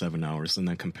cut for 7 hours and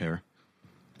then compare.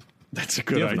 That's a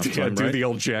good You have enough idea. time, Do right? the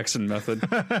old Jackson method.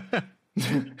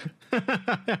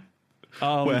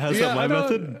 Wait, how's that my I don't-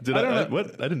 method? Did I don't know.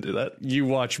 What? I didn't do that. You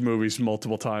watch movies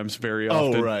multiple times very Oh,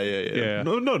 often. right, yeah.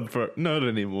 No, not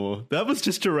anymore. That was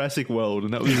just Jurassic World,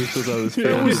 and that was just because I was It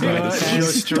feeling was like not Star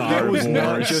just that was not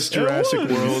Wars. just Jurassic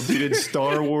World. You did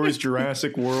Star Wars,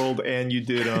 Jurassic World, and you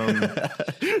did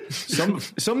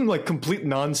some like complete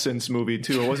nonsense movie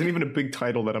too. It wasn't even a big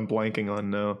title that I'm blanking on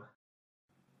now.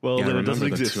 Well, Yeah, I then it remember doesn't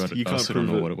that exist. too. You I can't also don't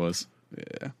prove know it. what it was.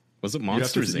 Yeah. Was it You have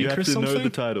Monsters to, Inc. you have or to something? know the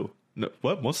title. No,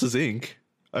 what? Monsters Inc.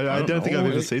 I don't don't think know. I've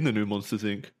ever It- seen the new Monsters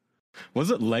Inc. Was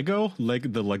it Lego?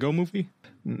 The Lego movie?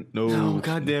 No. Oh,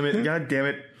 God damn it! God damn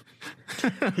it!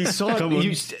 He saw Come it. on.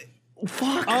 You,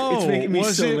 fuck! Oh, it's making me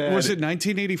was so it mad. was it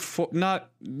 1984? No,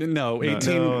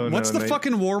 18. no, What's no, the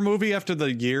fucking war movie after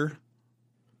the year?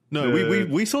 No,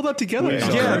 we saw that together. We saw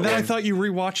actually. Yeah, that and then I one. thought you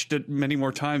rewatched it many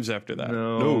more times after that.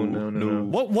 No.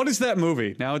 What is that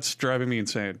movie? Now it's driving me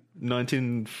insane.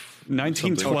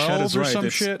 1912 Chad is or right. some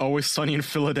It's shit. Always Sunny in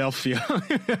Philadelphia.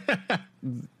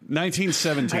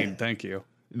 1917. Thank you.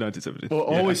 1970. Well,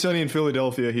 Always Sunny in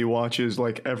Philadelphia, he watches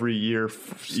like every year.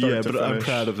 Yeah, but I'm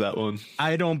proud of that one.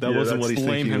 I don't That wasn't what he's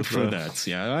blame thinking him of, for though. that.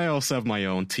 Yeah, I also have my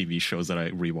own TV shows that I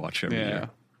rewatch every Yeah. year.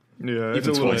 Yeah, it's Even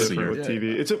a little twice a different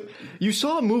year. with TV. You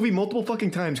saw a movie multiple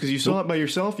fucking times because you saw it by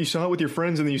yourself, you saw it with your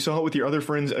friends, and then you saw it with your other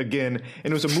friends again.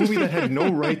 And it was a movie that had no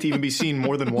right to even be seen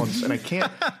more than once. And I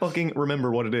can't fucking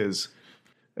remember what it is.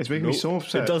 It's making me so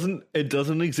upset. It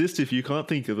doesn't exist if you can't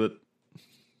think of it.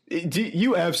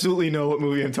 You absolutely know what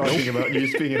movie I'm talking about. And you're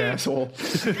just being an asshole.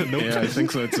 Yeah, I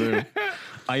think so too.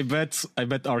 I bet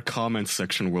our comments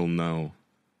section will know,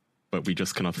 but we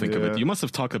just cannot think of Yeah. it. You must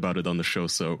have talked about it on the show,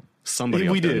 so somebody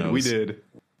we out there did. knows. We did.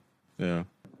 Yeah.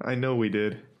 I know we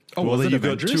did. Oh, Well, was then it you've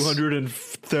got Avengers?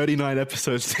 239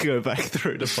 episodes to go back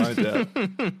through to find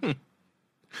out.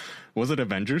 Was it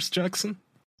Avengers, Jackson?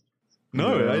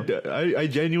 No, I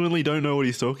genuinely don't know what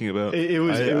he's talking about.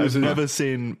 I've never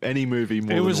seen any movie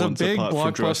more It was than a once big apart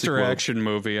from Jurassic blockbuster World. action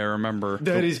movie. I remember.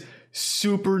 That is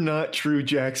super not true,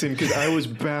 Jackson, because I was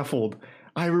baffled.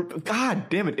 God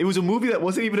damn it. It was a movie that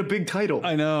wasn't even a big title.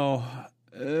 I know.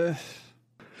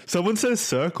 Someone says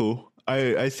Circle.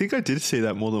 I think I did see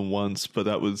that more than once, but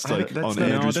that was like that's on not-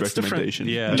 no, Andrew's that's different. recommendation.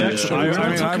 Yeah, Jackson, I we're not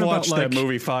mean, I talking watched about, that like-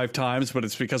 movie 5 times, but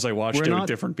it's because I watched We're it not- with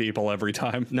different people every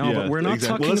time. No, Yeah, but we're not exactly.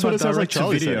 talking Well, that's what about it sounds like direct to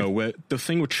Charlie's video. saying. Where the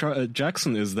thing with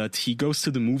Jackson is that he goes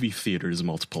to the movie theaters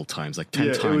multiple times, like 10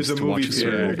 Yeah, it times was a to watch movie a certain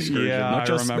theater movie. excursion. Yeah, Not I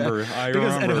just remember. that. I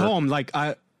Because remember. at home, like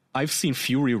I've seen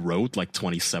Fury Road like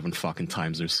 27 fucking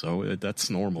times or so. That's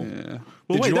normal. Yeah.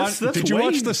 Well, Did wait, you that's watch- did you way,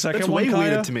 watch the second that's one, way Kaya?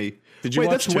 weirder to me. Did you wait,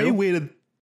 watch that's way two? weirder.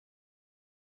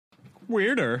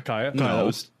 Weirder. Kaya?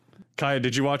 No. Kaya,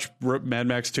 did you watch Mad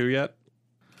Max 2 yet?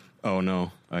 Oh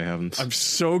no, I haven't. I'm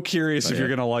so curious if you're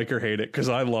going to like or hate it, because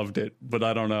I loved it, but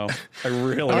I don't know. I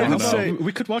really I don't would know. say-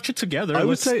 we could watch it together. I would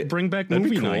Let's say bring back that'd be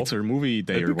movie cool. nights or movie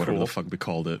day That'd or be whatever cool. the fuck we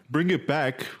called it. Bring it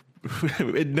back.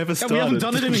 It never Yeah, started. we haven't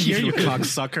done it in a year, you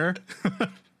cocksucker.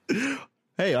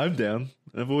 Hey, I'm down.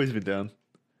 I've always been down.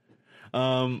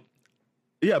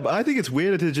 Yeah, but I think it's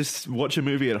weirder to just watch a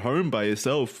movie at home by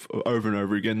yourself over and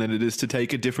over again than it is to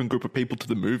take a different group of people to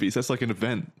the movies. That's like an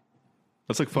event.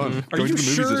 That's like fun. Are Going you to the movies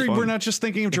is sure fun. we're not just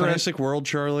thinking of Jurassic World,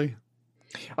 Charlie?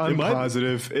 I'm It might-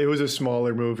 positive it was a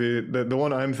smaller movie. The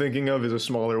one I'm thinking of is a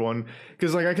smaller one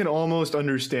because like I can almost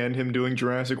understand him doing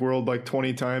Jurassic World like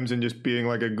 20 times and just being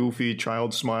like a goofy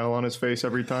child smile on his face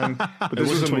every time. But It this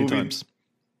was wasn't a 20 movie. times.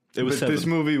 It was But this 7.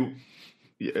 movie,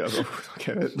 yeah,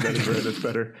 okay, that's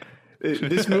better.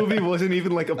 This movie wasn't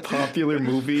even like a popular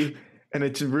movie, and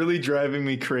it's really driving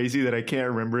me crazy that I can't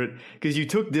remember it because you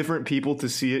took different people to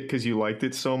see it because you liked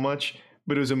it so much.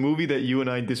 But it was a movie that you and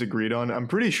I disagreed on. I'm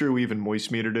pretty sure we even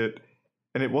moist metered it,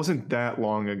 and it wasn't that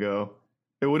long ago.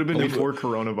 It would have been before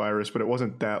coronavirus, but it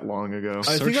wasn't that long ago.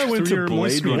 I think Search I went through to your Blade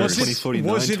moist Runner meters.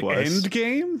 2049 Was it twice.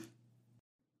 Endgame?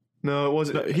 No, it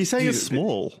wasn't. No, he's saying it's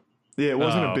small. Yeah, it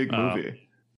wasn't a Oh, big oh. movie.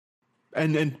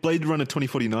 And Blade Runner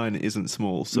 2049 isn't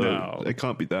small, so No. it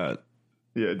can't be that.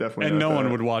 Yeah, definitely. And not no one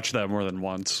that. would watch that more than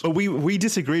once. But we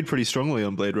disagreed pretty strongly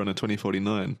on Blade Runner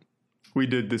 2049. We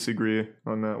did disagree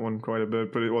on that one quite a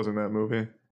bit, but it wasn't that movie.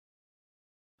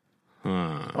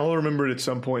 Huh. I'll remember it at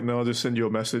some point, and then I'll just send you a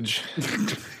message.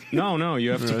 No,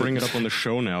 you have to bring it up on the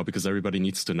show now because everybody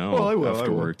needs to know Well, I will,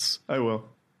 afterwards. I will.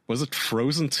 Was it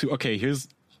Frozen 2? Okay, here's...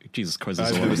 Jesus Christ,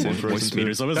 there's I've a lot never of seen voice Frozen 2.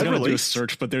 meters. I was That going to do a released?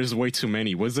 search, but there's way too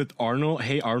many. Was it Arnold?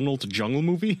 Hey, Arnold Jungle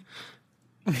Movie?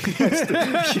 That's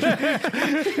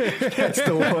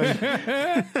the one.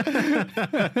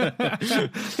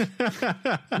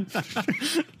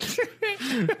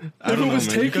 If it was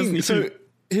taking, so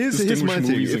here's my distinguish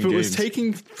thing. movies If it and was games.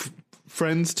 taking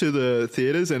friends to the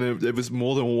theaters, and it was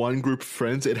more than one group of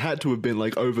friends. It had to have been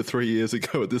like over 3 years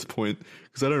ago at this point,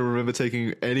 because I don't remember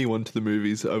taking anyone to the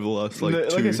movies over the last like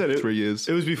 3 years.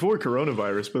 It was before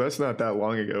coronavirus, but that's not that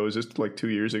long ago. It was just like 2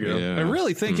 years ago. Yeah. I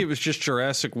really think it was just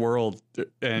Jurassic World.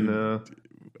 And all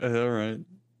right.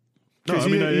 No, I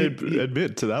mean, I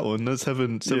admit to that one. That's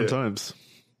seven times.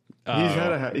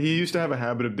 He used to have a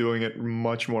habit of doing it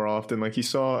much more often. Like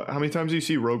how many times do you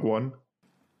see Rogue One?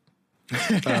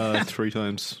 3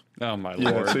 times. Oh my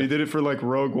lord! So he did it for like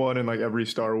Rogue One and like every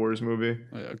Star Wars movie.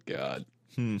 Oh god.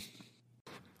 Do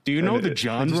you know the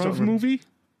genre of movie,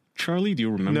 Charlie? Do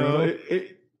you remember?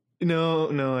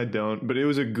 No, I don't. But it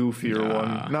was a goofier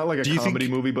one, not like a comedy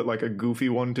movie, but like a goofy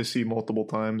one to see multiple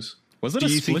times. Was it Do a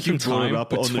you split think you in brought time? it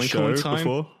up on the show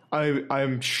before?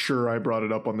 I'm sure I brought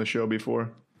it up on the show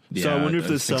before. So I wonder if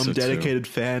there's think some so, dedicated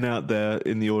fan out there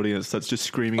in the audience that's just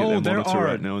screaming at their monitor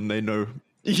right now, and they know.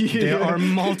 There are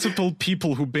multiple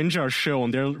people who binge our show,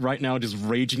 and they're right now just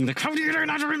raging. Like, how do you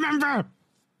not remember?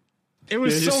 It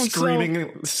was so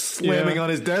screaming, slamming on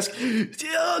his desk.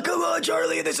 Oh, come on,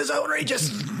 Charlie! This is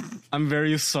outrageous. I'm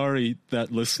very sorry,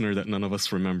 that listener that none of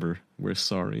us remember. We're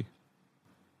sorry.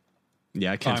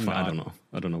 Yeah, I can't. I don't know.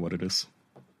 I don't know what it is.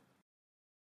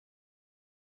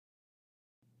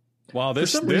 Wow,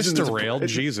 this derailed.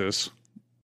 Jesus.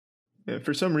 Yeah,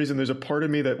 for some reason, there's a part of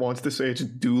me that wants to say it's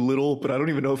Doolittle, but I don't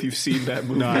even know if you've seen that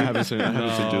movie. No, I haven't seen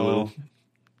Doolittle.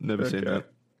 Never seen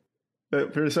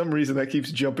that. For some reason, that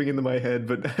keeps jumping into my head,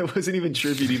 but I wasn't even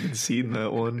sure if you'd even seen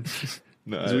that one.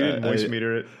 No, we didn't voice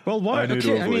meter it. Well, why? I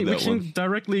mean, we can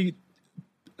directly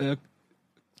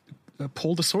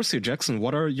pull the source here, Jackson.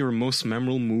 What are your most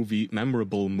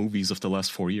memorable movies of the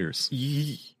last 4 years?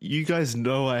 You guys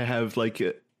know I have like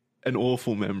an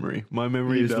awful memory. My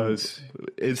memory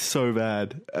is so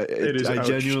bad. I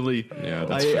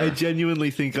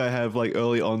genuinely think I have like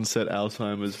early onset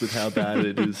Alzheimer's with how bad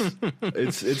it is.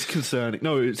 It's concerning.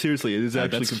 No, seriously, it is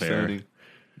actually concerning. Fair.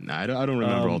 Nah, I don't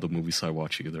remember all the movies I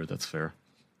watch either. That's fair.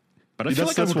 But I feel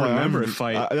like I would remember if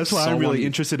I. That's why I'm really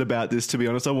interested about this. To be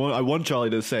honest, I want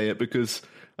Charlie to say it because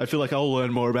I feel like I'll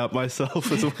learn more about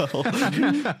myself as well.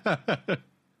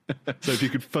 So if you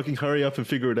could fucking hurry up and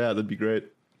figure it out, that'd be great.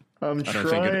 I'm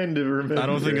trying to remember. I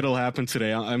don't think it'll happen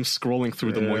today. I'm scrolling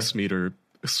through the moist meter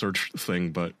search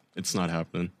thing, but it's not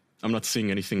happening. I'm not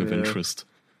seeing anything of interest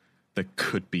that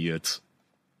could be it.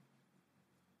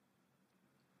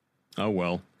 Oh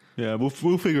well. Yeah, we'll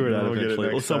figure it out eventually,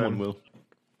 or someone will.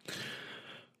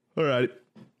 All right.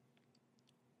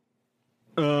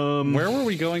 Where were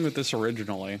we going with this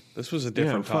originally? This was a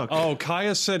different topic. Oh,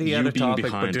 Kaya said he had a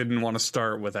topic but didn't want to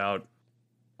start without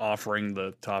offering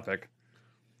the topic.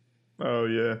 Oh,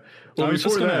 yeah. Well,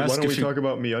 before that, why don't we talk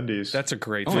about MeUndies? That's a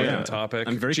great topic.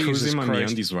 I'm very cozy in my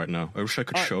MeUndies right now. I wish I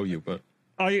could show you, but...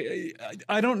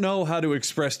 I don't know how to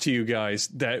express to you guys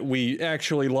that we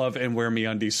actually love and wear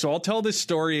MeUndies. So I'll tell this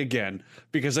story again,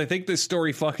 because I think this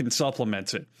story fucking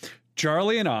supplements it.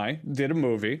 Charlie and I did a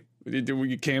movie.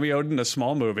 We cameoed in a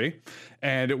small movie,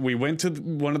 and we went to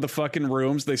one of the fucking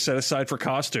rooms they set aside for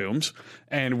costumes,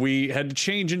 and we had to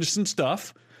change into some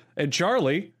stuff, and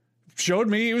Charlie showed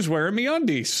me he was wearing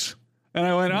MeUndies. And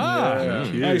I went,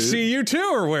 I see you too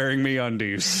are wearing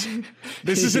MeUndies.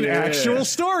 This is an actual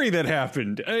story that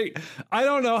happened. I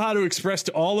don't know how to express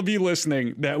to all of you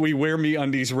listening that we wear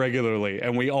MeUndies regularly,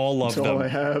 and we all love them. That's all I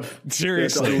have.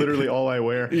 Seriously. That's literally all I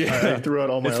wear. I threw out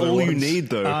all my It's other all ones. you need,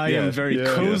 though. I am very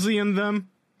cozy in them.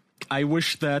 I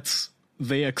wish that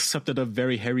they accepted a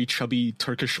very hairy, chubby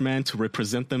Turkish man to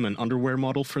represent them, an underwear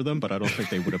model for them, but I don't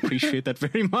think they would appreciate that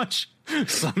very much.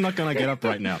 So I'm not going to get up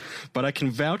right now. But I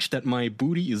can vouch that my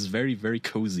booty is very, very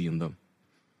cozy in them.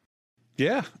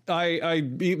 Yeah,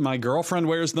 my girlfriend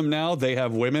wears them now. They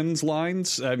have women's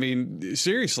lines. I mean,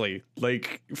 seriously,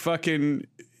 like fucking,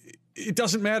 it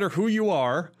doesn't matter who you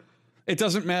are. It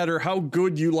doesn't matter how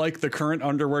good you like the current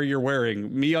underwear you're wearing.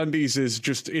 MeUndies is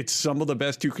just, it's some of the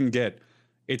best you can get.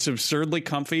 It's absurdly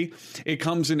comfy. It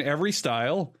comes in every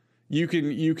style. You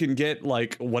can get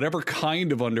like whatever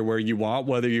kind of underwear you want,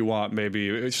 whether you want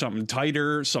maybe something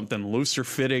tighter, something looser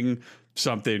fitting,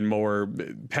 something more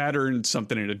patterned,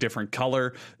 something in a different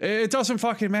color. It doesn't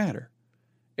fucking matter.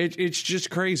 It's just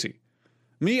crazy.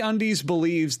 MeUndies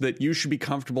believes that you should be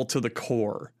comfortable to the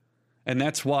core. And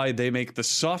that's why they make the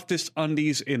softest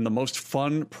undies in the most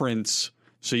fun prints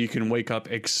so you can wake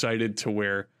up excited to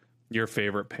wear your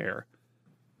favorite pair.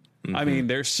 Mm-hmm. I mean,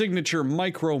 their signature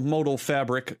micro-modal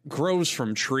fabric grows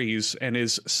from trees and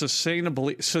is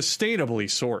sustainably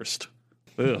sourced.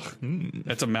 Ugh,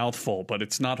 that's a mouthful, but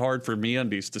it's not hard for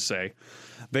MeUndies to say.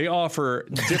 They offer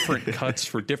different cuts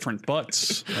for different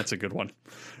butts. That's a good one.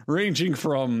 Ranging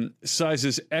from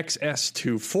sizes XS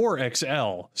to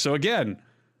 4XL. So again,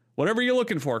 whatever you're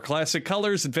looking for, classic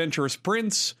colors, adventurous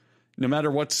prints, no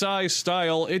matter what size,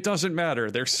 style, it doesn't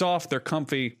matter. They're soft, they're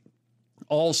comfy,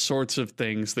 all sorts of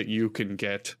things that you can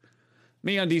get.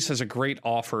 MeUndies has a great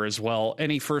offer as well.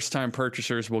 Any first-time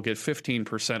purchasers will get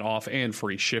 15% off and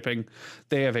free shipping.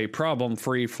 They have a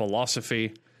problem-free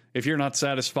philosophy. If you're not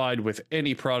satisfied with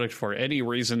any product for any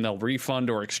reason, they'll refund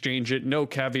or exchange it. No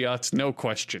caveats, no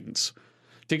questions.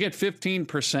 To get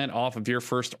 15% off of your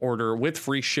first order with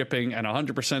free shipping and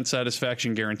 100%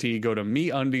 satisfaction guarantee, go to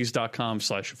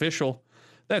MeUndies.com/official.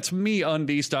 That's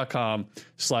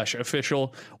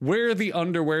MeUndies.com/official. Wear the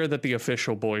underwear that the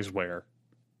official boys wear.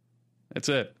 That's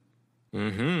it.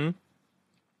 Be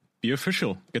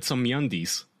official. Get some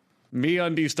MeUndies.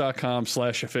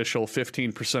 MeUndies.com/official.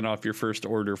 15% off your first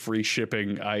order. Free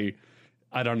shipping. I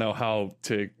don't know how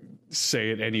to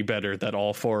say it any better that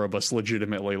all four of us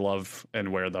legitimately love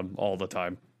and wear them all the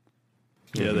time.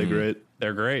 Yeah, they're great.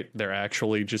 They're great. They're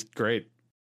actually just great.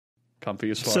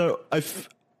 Comfy as fuck. So I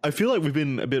feel like we've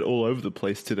been a bit all over the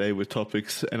place today with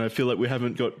topics, and I feel like we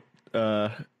haven't got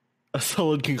a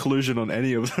solid conclusion on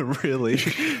any of them, really.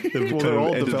 They're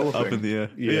all developing. Up in the air.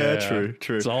 Yeah, true.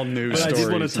 It's all new But stories. I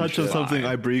did want to touch on and something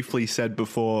I briefly said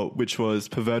before, which was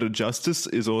perverted justice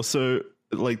is also,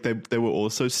 like, they were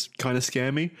also kind of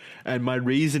scammy. And my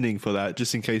reasoning for that,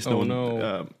 just in case no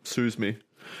one sues me,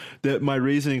 my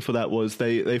reasoning for that was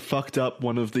they fucked up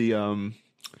one of the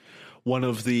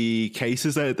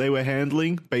cases that they were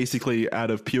handling, basically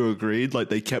out of pure greed. Like,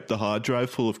 they kept the hard drive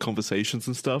full of conversations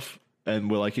and stuff,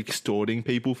 and were like extorting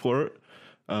people for it.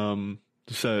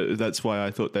 So that's why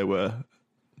I thought they were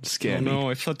scammy. Oh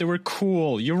no, I thought they were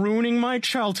cool. You're ruining my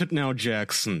childhood now,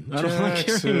 Jackson. I don't like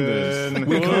hearing this.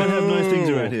 We can't have nice things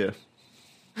around here.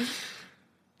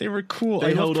 They were cool.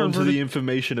 They held on to the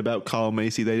information about Carl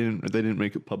Macy. They didn't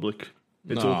make it public.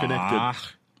 It's all connected.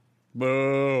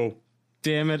 Boo.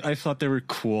 Damn it, I thought they were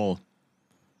cool.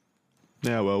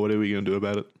 Yeah, well, what are we going to do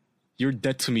about it? You're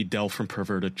dead to me, Del from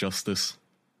Perverted Justice.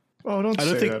 Oh, don't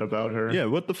say that about her. Yeah,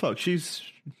 what the fuck? She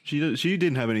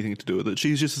didn't have anything to do with it.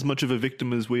 She's just as much of a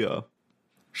victim as we are.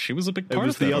 She was a big part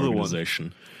of the other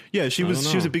organization. Yeah, she was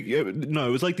a big... No,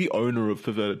 it was like the owner of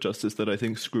Perverted Justice that I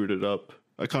think screwed it up.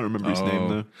 I can't remember his name,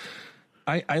 though.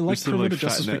 I like Perverted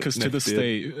Justice because to this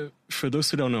day, for those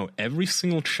who don't know, every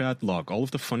single chat log, all of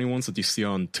the funny ones that you see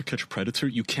on To Catch a Predator,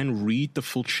 you can read the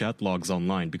full chat logs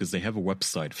online because they have a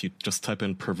website. If you just type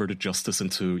in Perverted Justice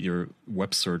into your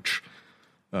web search,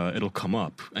 it'll come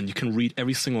up, and you can read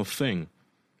every single thing.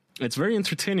 It's very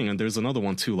entertaining, and there's another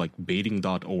one too, like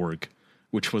baiting.org,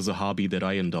 which was a hobby that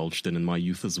I indulged in my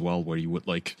youth as well, where you would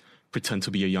like pretend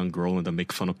to be a young girl and then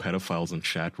make fun of pedophiles in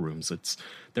chat rooms.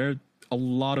 There are a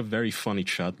lot of very funny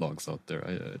chat logs out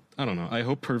there. I don't know. I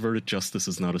hope Perverted Justice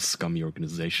is not a scummy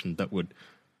organization. That would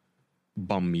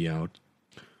bum me out.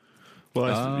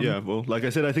 Well, well, like I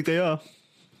said, I think they are.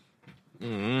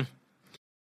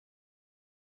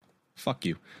 Fuck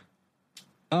you.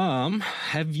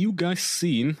 Have you guys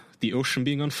seen the ocean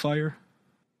being on fire?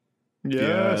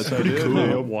 Yes, it's pretty cool.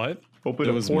 They What? opened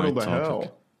a portal to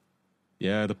hell.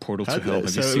 Yeah, the portal to hell.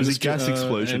 So it was a gas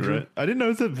explosion, Andrew? right? I didn't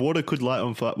know that water could light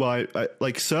on fire. Well, I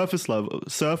like surface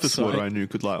water I knew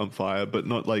could light on fire, but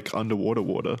not like underwater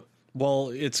water. Well,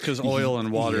 it's because oil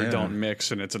and water don't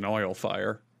mix, and it's an oil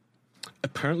fire.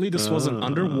 Apparently, this was an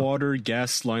underwater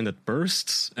gas line that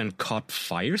bursts and caught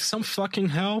fire some fucking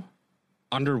hell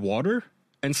underwater.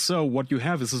 And so what you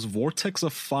have is this vortex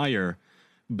of fire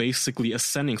basically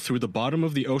ascending through the bottom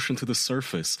of the ocean to the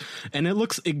surface. And it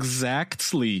looks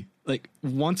exactly like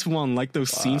one-to-one like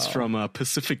those scenes from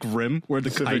Pacific Rim where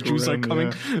the kaijus are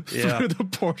coming through the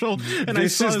portal. And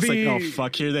This I saw is this like, the- oh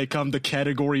fuck, here they come, the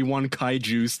Category 1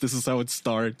 kaijus. This is how it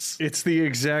starts. It's the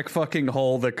exact fucking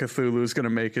hole that Cthulhu's going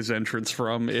to make his entrance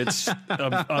from. It's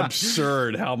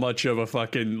absurd how much of a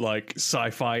fucking like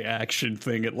sci-fi action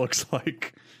thing it looks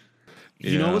like.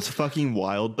 You know what's fucking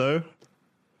wild though?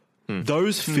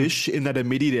 Those fish in that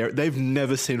immediate area, they've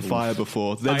never seen fire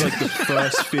before. They're like the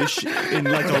first fish in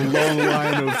like a long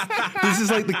line of... This is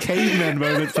like the caveman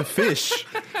moment for fish.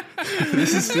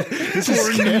 This is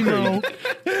scary.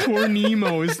 Poor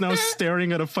Nemo is now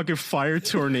staring at a fucking fire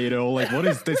tornado. Like, what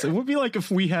is this? It would be like if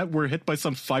were hit by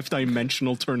some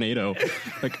 5-dimensional tornado.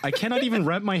 Like, I cannot even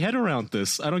wrap my head around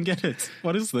this. I don't get it.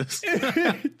 What is this?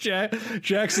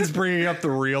 Jackson's bringing up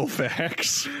the real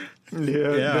facts.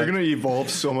 They're gonna evolve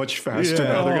so much faster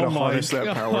now. They're gonna harness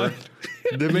that power.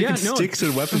 They're making sticks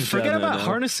and weapons. Forget about now.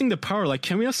 harnessing the power. Like,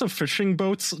 can we have some fishing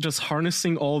boats just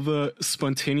harnessing all the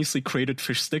spontaneously created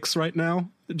fish sticks right now?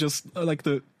 Just like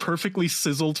the perfectly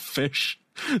sizzled fish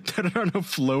that are now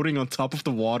floating on top of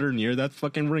the water near that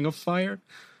fucking ring of fire.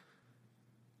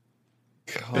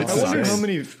 I wonder how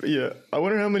many. I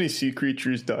wonder how many sea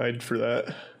creatures died for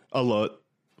that. A lot,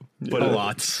 but a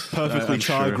lot. Perfectly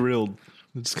char sure. grilled.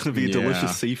 It's gonna be a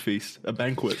delicious sea feast, a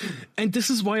banquet. And this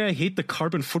is why I hate the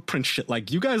carbon footprint shit. Like,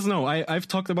 you guys know, I've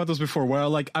talked about this before, where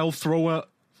I'll throw a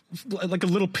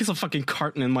little piece of fucking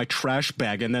carton in my trash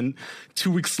bag, and then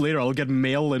 2 weeks later I'll get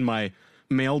mail in my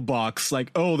mailbox like,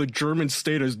 oh, the German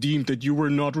state has deemed that you were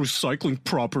not recycling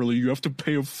properly, you have to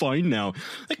pay a fine now.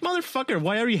 Like, motherfucker,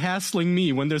 why are you hassling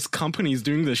me when there's companies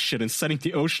doing this shit and setting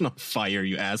the ocean on fire,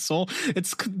 you asshole?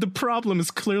 The problem is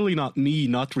clearly not me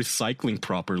not recycling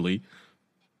properly.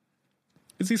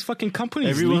 It's these fucking companies.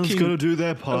 Everyone's got to do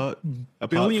their part,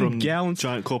 apart from gallons.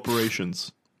 Giant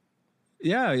corporations.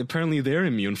 Yeah, apparently they're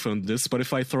immune from this, but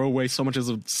if I throw away so much as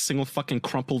a single fucking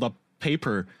crumpled up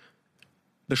paper,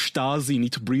 the Stasi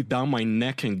need to breathe down my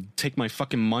neck and take my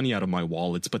fucking money out of my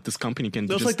wallets, but this company can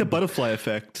That's like the butterfly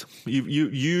effect.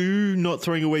 You not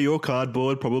throwing away your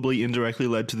cardboard probably indirectly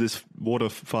led to this water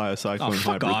fire cyclone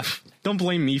fuck hybrid. off. Don't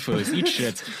blame me for this. Eat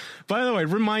shit. By the way,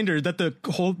 reminder that the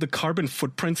carbon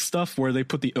footprint stuff where they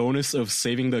put the onus of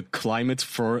saving the climate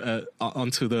for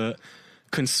onto the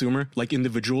consumer, like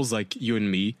individuals like you and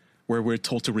me, where we're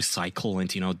told to recycle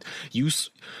and, use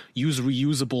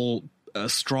reusable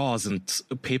straws and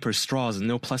paper straws and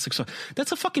no plastic straws.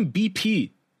 That's a fucking BP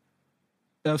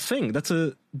thing.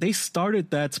 They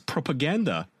started that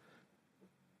propaganda.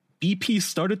 BP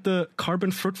started the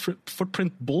carbon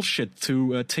footprint bullshit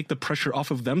to take the pressure off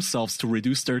of themselves to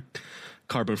reduce their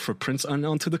carbon footprints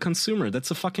onto the consumer. That's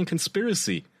a fucking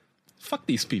conspiracy. Fuck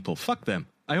these people. Fuck them.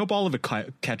 I hope all of it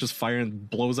catches fire and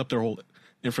blows up their whole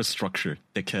infrastructure,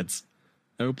 dickheads.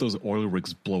 I hope those oil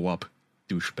rigs blow up,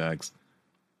 douchebags.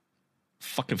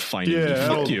 Fucking finding me.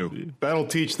 Fuck you. That'll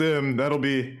teach them. That'll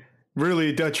be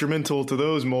really detrimental to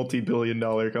those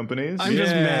multi-billion-dollar companies. I'm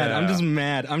just mad.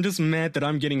 I'm just mad that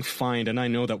I'm getting fined, and I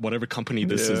know that whatever company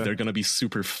this is, they're going to be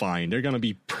super fine. They're going to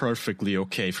be perfectly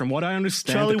okay. From what I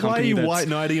understand, Charlie, why are you white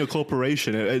knighting a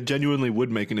corporation? It genuinely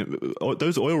would make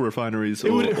those oil refineries.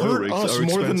 It would hurt rigs us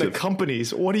more than the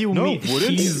companies. What do you mean?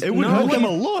 It would hurt them a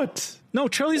lot. No,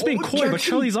 Charlie's being coy, but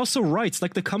Charlie's also right.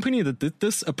 Like, the company that did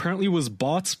this apparently was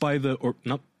bought by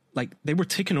they were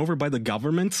taken over by the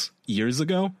government years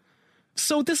ago.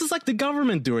 So this is like the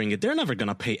government doing it. They're never going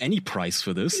to pay any price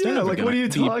for this. They're never going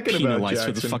to be penalized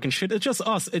for the fucking shit. It's just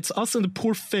us. It's us and the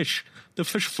poor fish, the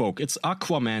fish folk. It's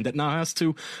Aquaman that now has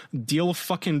to deal with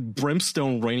fucking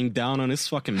brimstone raining down on his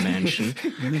fucking mansion.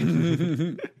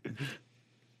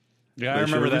 Yeah, I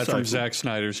remember that from Zack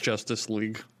Snyder's Justice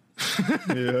League.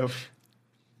 Yeah.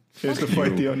 He has to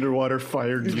fight the underwater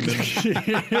fire demon.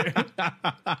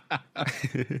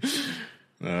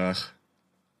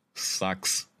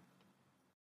 Sucks.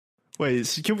 Wait,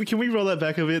 so can we roll that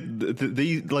back a bit?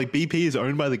 BP is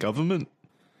owned by the government?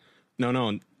 No,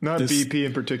 not BP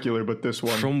in particular, but this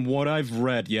one. From what I've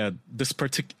read, this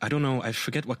particular, I don't know, I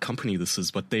forget what company this is,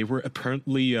 but they were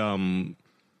apparently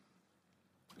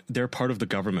they're part of the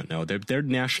government now. They're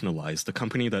nationalized. The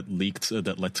company that leaked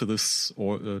that led to this,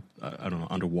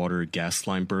 underwater gas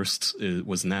line burst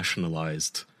was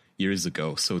nationalized years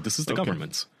ago. So this is the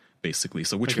government, basically.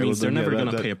 So which means they're never going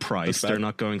to pay a price. They're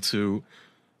not going to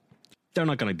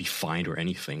be fined or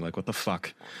anything. Like, what the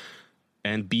fuck?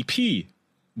 And BP,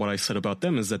 what I said about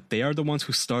them is that they are the ones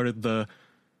who started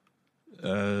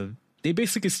they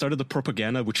basically started the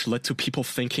propaganda, which led to people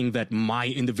thinking that my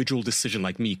individual decision,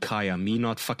 like me, Kaya, me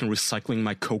not fucking recycling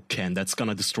my Coke can, that's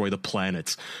gonna destroy the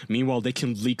planet. Meanwhile, they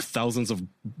can leak thousands of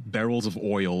barrels of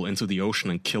oil into the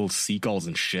ocean and kill seagulls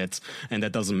and shit, and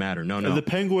that doesn't matter. No. The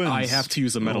penguins. I have to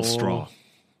use a metal straw.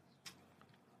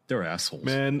 They're assholes.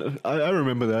 Man, I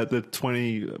remember that.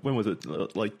 When was it?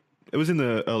 It was in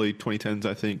the early 2010s,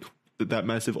 I think. That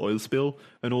massive oil spill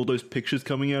and all those pictures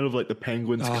coming out of like the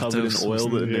penguins covered in oil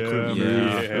that they couldn't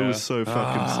move. It was so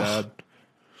fucking sad.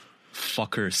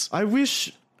 Fuckers. I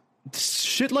wish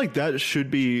shit like that should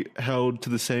be held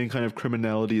to the same kind of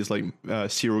criminality as like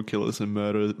serial killers and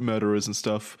murderers and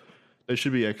stuff. They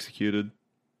should be executed.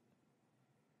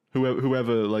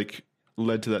 Whoever like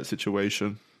led to that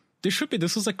situation. There should be.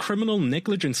 This is like criminal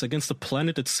negligence against the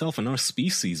planet itself and our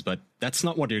species, but that's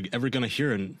not what you're ever going to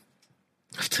hear in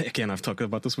Again, I've talked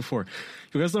about this before.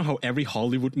 You guys know how every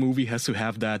Hollywood movie has to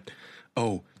have that,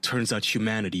 oh, turns out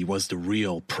humanity was the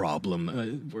real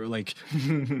problem. We're like,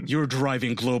 you're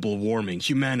driving global warming.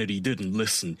 Humanity didn't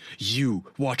listen. You,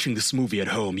 watching this movie at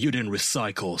home, you didn't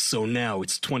recycle. So now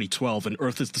it's 2012 and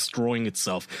Earth is destroying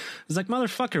itself. It's like,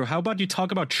 motherfucker, how about you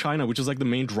talk about China, which is like the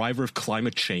main driver of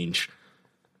climate change?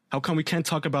 How come we can't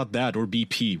talk about that or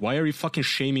BP? Why are you fucking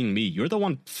shaming me? You're the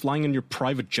one flying in your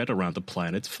private jet around the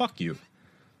planet. Fuck you.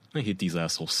 I hate these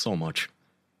assholes so much.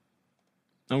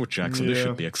 Now with Jackson, they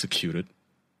should be executed.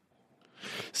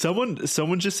 Someone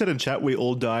just said in chat we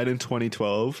all died in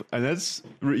 2012, and that's,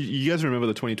 you guys remember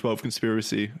the 2012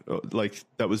 conspiracy, like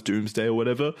that was doomsday or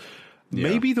whatever. Yeah.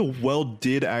 Maybe the world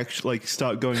did actually like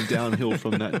start going downhill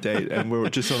from that date, and we're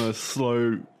just on a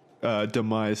slow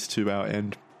demise to our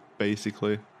end,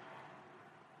 basically.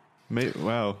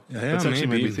 Wow, that's actually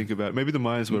made me think about it. Maybe the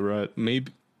Mayans were right.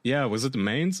 Maybe. Yeah, was it the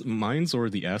Mayans or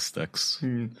the Aztecs?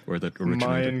 Where that originated?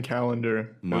 Mayan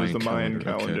calendar. It was the Mayan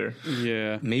calendar. Okay.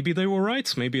 Yeah. Maybe they were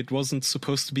right. Maybe it wasn't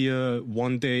supposed to be a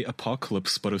one-day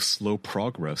apocalypse, but a slow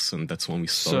progress, and that's when we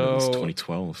started. It was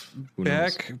 2012.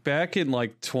 Back in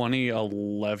like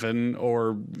 2011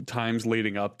 or times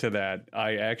leading up to that,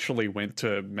 I actually went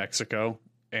to Mexico,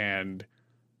 and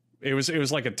it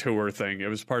was like a tour thing. It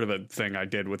was part of a thing I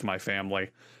did with my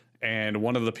family. And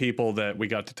one of the people that we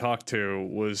got to talk to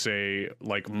was a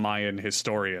like Mayan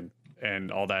historian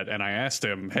and all that. And I asked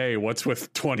him, hey, what's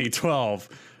with 2012?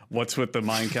 What's with the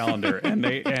Mayan calendar?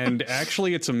 And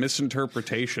actually it's a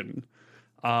misinterpretation.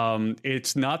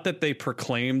 It's not that they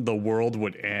proclaimed the world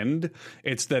would end.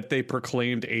 It's that they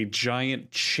proclaimed a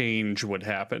giant change would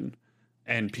happen.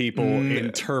 And people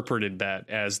interpreted that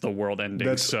as the world ending.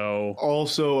 That's so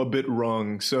also a bit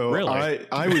wrong. So really?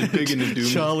 I was big into doom.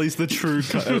 Charlie's the true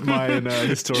Mayan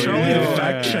historian. Charlie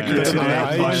fact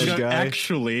checked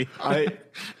actually.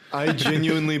 I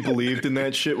genuinely believed in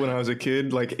that shit when I was a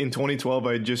kid. Like in 2012,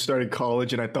 I had just started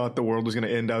college and I thought the world was going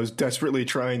to end. I was desperately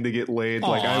trying to get laid. Aww.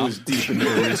 Like I was deep into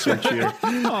research here.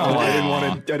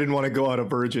 I didn't want to go out a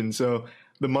virgin. So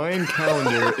the Mayan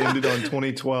calendar ended on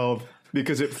 2012.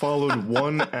 Because it followed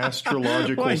one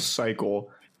astrological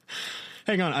cycle.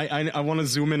 Hang on, I want to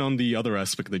zoom in on the other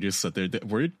aspect that you said there.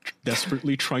 Were you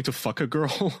desperately trying to fuck a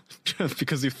girl just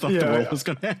because you thought the world was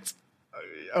going to end?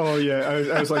 Oh, yeah.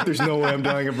 I was like, there's no way I'm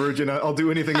dying a virgin. I'll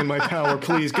do anything in my power.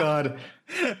 Please, God.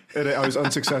 And I was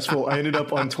unsuccessful. I ended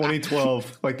up on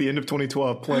 2012, like the end of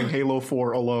 2012, playing Halo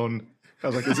 4 alone. I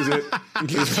was like, this is it.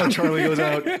 This is how Charlie goes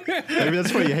out. Maybe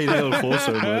that's why you hate Halo 4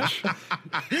 so much.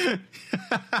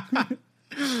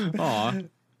 Aw.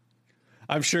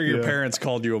 I'm sure your parents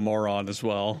called you a moron as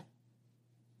well.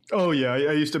 Oh, yeah.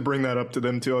 I used to bring that up to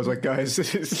them, too. I was like, guys,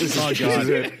 this is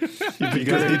it. You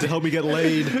guys need to help me get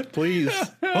laid, please.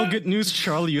 Well, good news,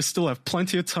 Charlie. You still have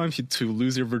plenty of time to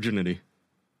lose your virginity.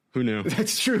 Who knew?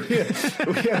 That's true, yeah.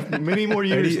 We have many more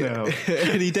years now.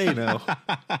 Any day now.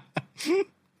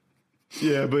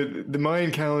 Yeah, but the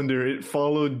Mayan calendar, it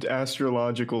followed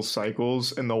astrological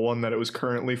cycles, and the one that it was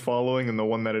currently following and the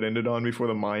one that it ended on before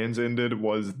the Mayans ended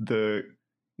was the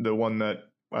one that,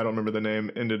 I don't remember the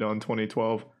name, ended on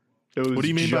 2012. What do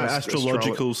you mean by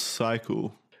astrological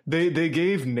cycle? They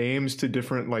gave names to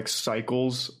different like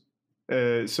cycles.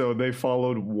 So they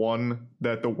followed one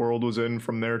that the world was in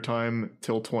from their time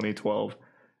till 2012.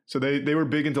 So they were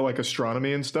big into like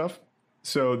astronomy and stuff.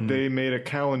 So they made a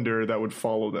calendar that would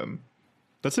follow them.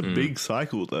 That's a big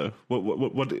cycle, though.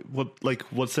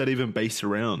 What's that even based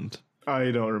around? I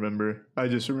don't remember. I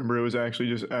just remember it was actually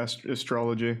just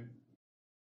astrology.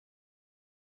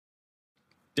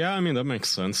 Yeah, I mean, that makes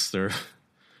sense. They're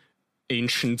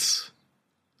ancient,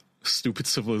 stupid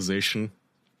civilization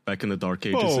back in the Dark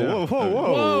Ages. Whoa.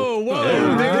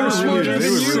 They were smarter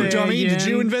than you, dummy. Did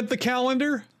you invent the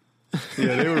calendar?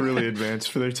 Yeah, they were really advanced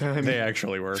for their time. They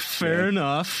actually were. Fair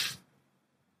enough,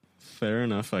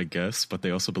 I guess. But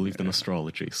they also believed in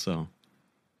astrology, so.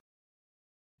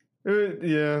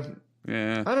 Yeah.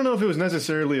 I don't know if it was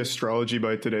necessarily astrology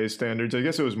by today's standards. I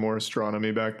guess it was more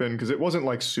astronomy back then, because it wasn't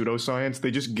like pseudoscience.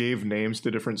 They just gave names to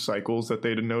different cycles that they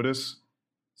didn't notice.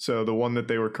 So the one that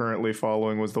they were currently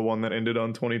following was the one that ended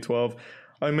on 2012.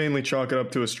 I mainly chalk it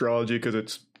up to astrology because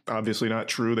it's obviously not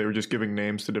true. They were just giving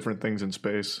names to different things in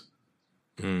space.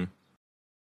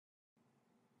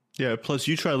 Yeah, plus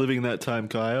you try living that time,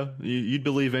 Kaya. You'd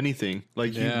believe anything.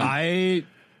 Like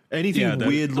anything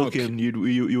weird looking,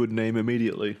 you would name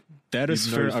immediately. That is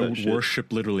fair. I would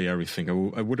worship literally everything.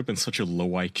 I would have been such a low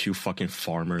IQ fucking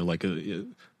farmer. Like,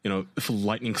 if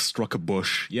lightning struck a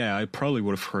bush, I probably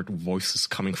would have heard voices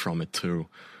coming from it too.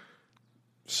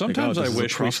 Sometimes I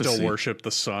wish we still worship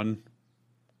the sun.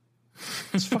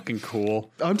 It's fucking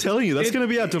cool. I'm telling you, that's going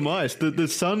to be our demise. The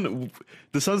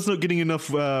sun's not getting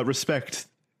enough respect.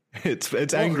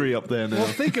 It's angry up there now. Well,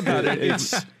 think about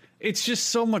it. It's just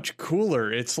so much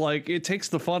cooler. It's like it takes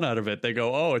the fun out of it. They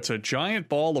go, oh, it's a giant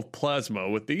ball of plasma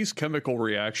with these chemical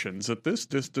reactions at this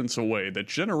distance away that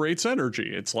generates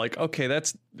energy. It's like, okay,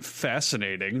 that's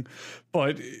fascinating.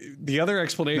 But the other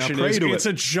explanation is it's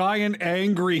a giant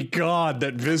angry god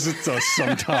that visits us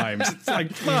sometimes. It's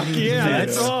like, fuck yeah,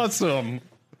 that's awesome.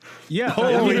 Yeah,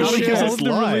 holy shit. All the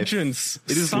religions.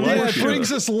 It is it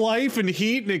brings us life and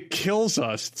heat and it kills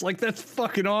us. It's like, that's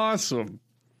fucking awesome.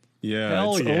 Yeah,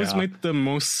 it's always made the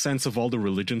most sense of all the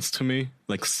religions to me.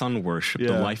 Like sun worship,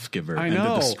 the life giver, and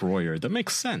the destroyer. That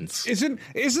makes sense. Isn't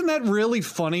that really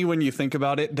funny when you think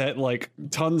about it? That like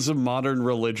tons of modern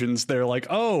religions, they're like,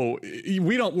 oh,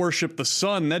 we don't worship the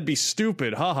sun. That'd be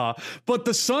stupid, haha. But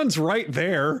the sun's right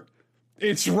there.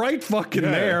 It's right fucking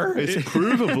there. It's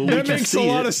provable. That makes a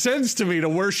lot of sense to me to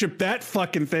worship that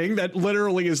fucking thing that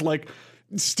literally is like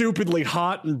stupidly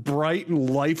hot and bright and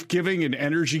life-giving and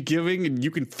energy-giving, and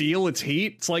you can feel its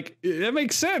heat. It's like, that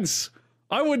makes sense.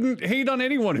 I wouldn't hate on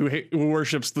anyone who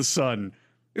worships the sun.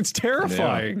 It's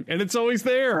terrifying, and it's always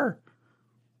there.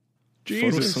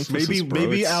 Jesus.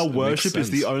 Maybe our worship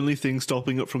is the only thing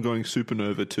stopping it from going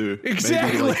supernova too.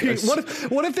 Exactly.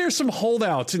 What if there's some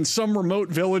holdouts in some remote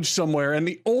village somewhere, and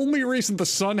the only reason the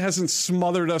sun hasn't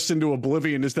smothered us into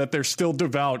oblivion is that they're still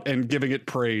devout and giving it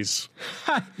praise?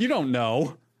 You don't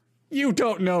know. You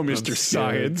don't know, Mr.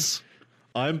 Science.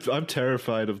 I'm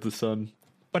terrified of the sun.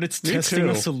 But it's testing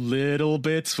us a little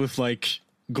bit with like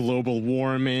global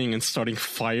warming and starting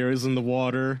fires in the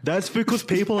water. That's because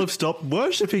people have stopped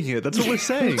worshipping it. That's what we're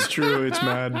saying. It's true. It's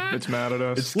mad. It's mad at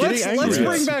us. Let's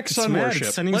bring back sun worship.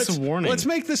 It's sending us a warning. Let's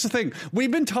make this a thing.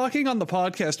 We've been talking on the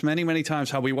podcast many, many times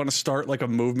how we want to start like a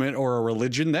movement or a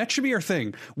religion. That should be our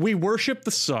thing. We worship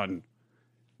the sun.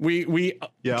 We treat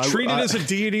it as a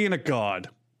deity and a god.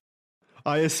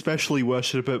 I especially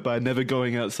worship it by never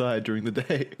going outside during the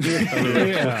day.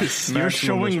 You're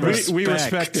showing respect. We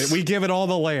respect it. We give it all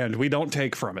the land. We don't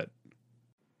take from it.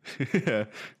 Yeah.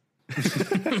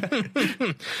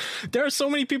 There are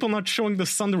so many people not showing the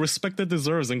sun the respect it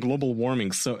deserves in global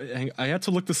warming. So I had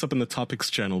to look this up in the topics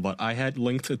channel, but I had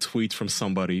linked a tweet from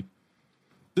somebody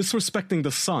disrespecting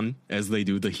the sun, as they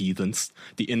do the heathens,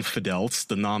 the infidels,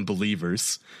 the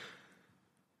non-believers.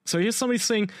 So here's somebody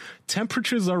saying,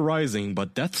 temperatures are rising,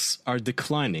 but deaths are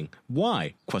declining.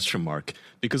 Why? ?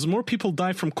 Because more people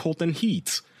die from cold than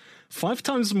heat. 5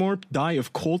 times more die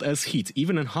of cold as heat,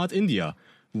 even in hot India.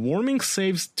 Warming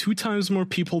saves 2 times more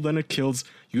people than it kills.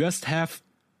 US have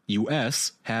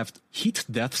heat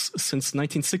deaths since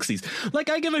 1960s. Like,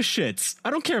 I give a shit.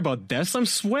 I don't care about deaths. I'm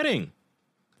sweating.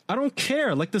 I don't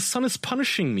care. Like, the sun is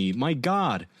punishing me. My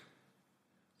God.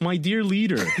 My dear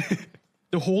leader.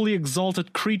 The holy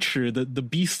exalted creature, the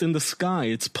beast in the sky,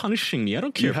 it's punishing me. I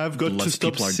don't care. You have got to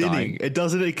stop sinning. It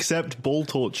doesn't accept ball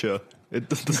torture.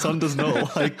 The sun does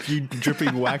not like you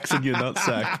dripping wax in your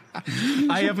nutsack.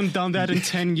 I haven't done that in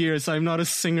 10 years. I'm not a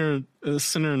sinner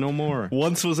no more.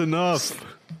 Once was enough.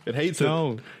 It hates it.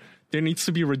 No, there needs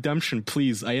to be redemption,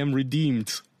 please. I am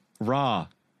redeemed. Ra.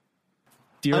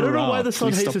 Dear I don't Ra, know why the sun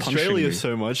please hates stop punishing Australia me.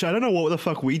 so much. I don't know what the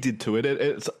fuck we did to it.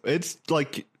 It's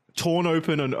like torn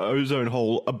open an ozone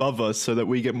hole above us so that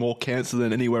we get more cancer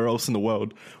than anywhere else in the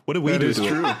world. What did we do? That is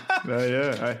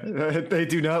true. They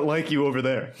do not like you over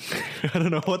there. I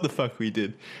don't know what the fuck we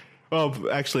did. Well,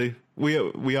 actually, we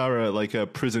are a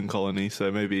prison colony, so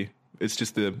maybe it's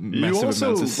just the massive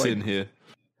amounts of sin here.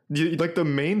 Like the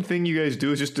main thing you guys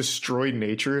do is just destroy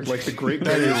nature. Like the Great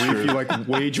Barrier Reef, you like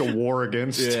wage a war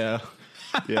against. Yeah,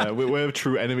 we're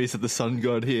true enemies of the sun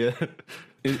god here.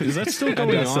 Is that still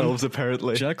going on? Ourselves,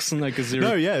 apparently. Jackson, like, is there...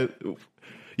 No,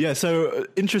 yeah. So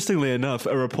interestingly enough,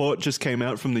 a report just came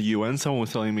out from the UN. Someone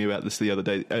was telling me about this the other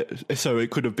day. So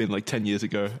it could have been like 10 years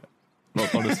ago,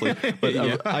 honestly.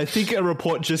 But I think a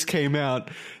report just came out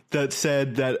that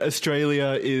said that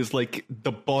Australia is like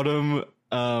the bottom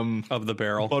of the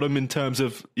barrel. Bottom in terms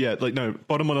of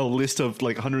bottom on a list of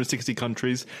like 160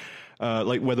 countries.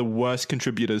 Like we're the worst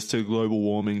contributors to global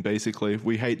warming. Basically,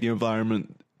 we hate the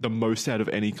environment the most out of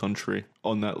any country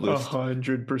on that list.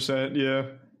 100%, yeah.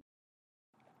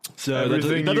 So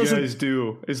everything you guys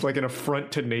do is like an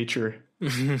affront to nature.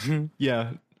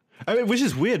 Yeah, I mean, which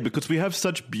is weird because we have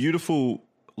such beautiful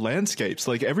landscapes.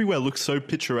 Like everywhere looks so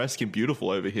picturesque and beautiful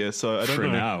over here. So I don't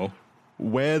know now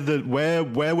where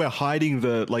we're hiding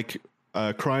the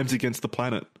crimes against the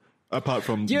planet. Apart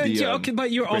from okay,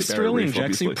 but you're Australian,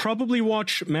 Jackson. You probably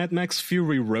watch Mad Max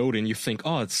Fury Road and you think,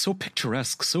 oh, it's so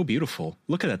picturesque, so beautiful.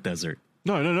 Look at that desert.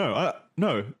 No.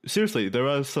 No, seriously, there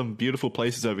are some beautiful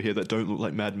places over here that don't look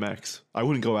like Mad Max. I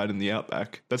wouldn't go out in the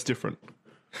outback. That's different.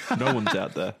 No one's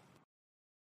out there.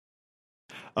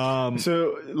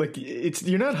 So, like,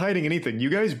 you're not hiding anything. You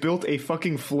guys built a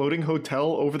fucking floating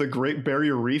hotel over the Great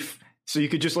Barrier Reef, so you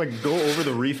could just like go over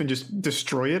the reef and just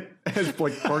destroy it as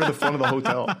like part of the fun of the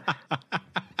hotel.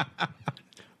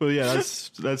 Well, yeah,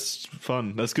 that's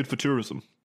fun. That's good for tourism.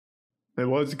 It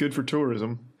was good for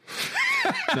tourism.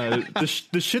 No, the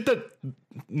shit that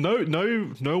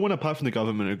no one apart from the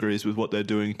government agrees with what they're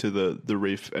doing to the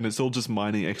reef, and it's all just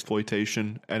mining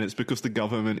exploitation, and it's because the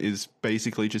government is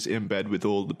basically just in bed with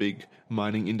all the big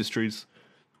mining industries,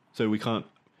 so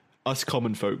us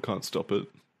common folk can't stop it.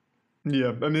 Yeah,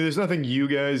 I mean, there's nothing you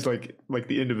guys like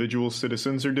the individual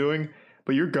citizens are doing,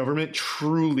 but your government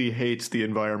truly hates the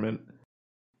environment.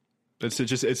 It's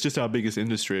just our biggest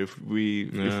industry. If we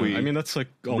I mean, that's like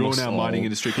ruin our mining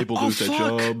industry, people lose their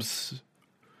jobs.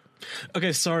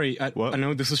 Okay, sorry. I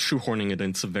know this is shoehorning it,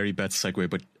 and it's a very bad segue,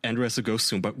 but Andrew has to go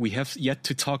soon. But we have yet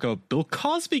to talk about Bill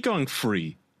Cosby going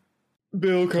free.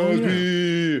 Bill Cosby! Oh,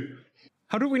 yeah.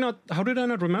 How did I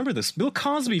not remember this? Bill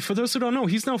Cosby, for those who don't know,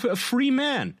 he's now a free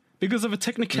man because of a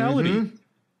technicality. Mm-hmm.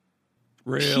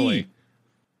 Really? He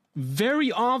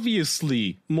very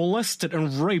obviously molested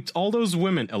and raped all those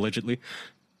women, allegedly,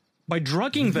 by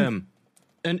drugging them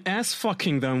and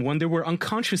ass-fucking them when they were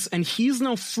unconscious, and he's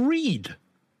now freed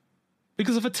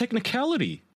because of a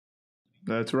technicality.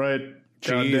 That's right.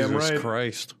 Jesus Goddamn right.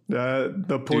 Christ.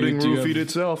 The pudding roofied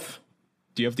itself.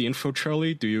 Do you have the info,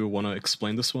 Charlie? Do you want to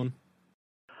explain this one?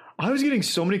 I was getting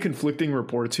so many conflicting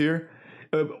reports here.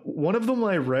 One of them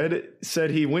I read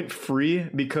said he went free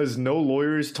because no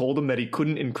lawyers told him that he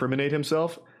couldn't incriminate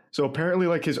himself. So apparently,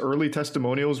 like, his early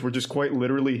testimonials were just quite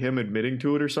literally him admitting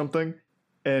to it or something.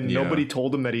 And nobody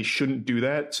told him that he shouldn't do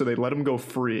that, so they let him go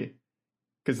free.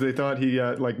 Because they thought he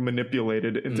got, like,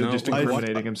 manipulated into just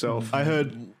incriminating himself. I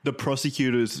heard the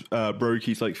prosecutors broke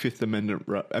his, like, Fifth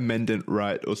Amendment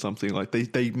right or something. Like,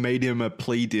 they made him a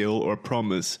plea deal or a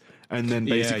promise, and then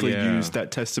basically used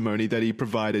that testimony that he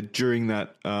provided during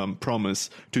that promise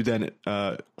to then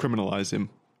criminalize him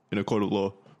in a court of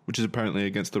law, which is apparently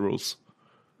against the rules.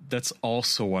 That's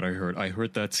also what I heard. I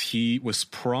heard that he was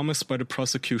promised by the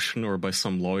prosecution or by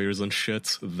some lawyers and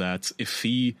shit that if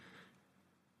he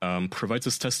provides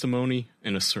his testimony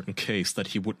in a certain case, that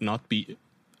he would not be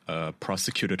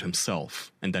prosecuted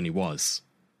himself. And then he was,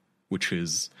 which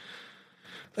is...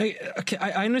 Okay,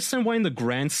 I understand why in the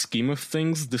grand scheme of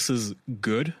things this is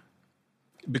good,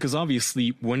 because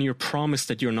obviously when you're promised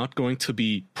that you're not going to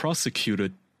be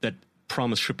prosecuted, that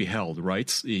promise should be held,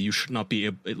 right? You should not be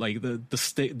like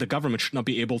the government should not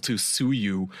be able to sue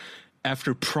you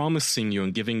after promising you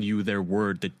and giving you their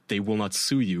word that they will not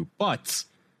sue you. But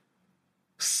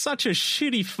such a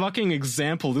shitty fucking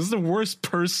example. This is the worst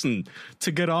person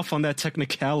to get off on that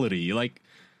technicality. Like,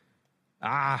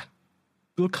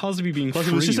 Bill Cosby being free.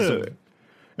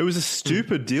 It was a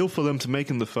stupid deal for them to make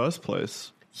in the first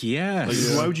place. Yes.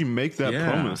 Like, why would you make that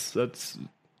promise?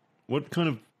 What kind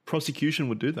of prosecution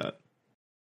would do that?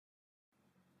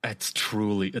 It's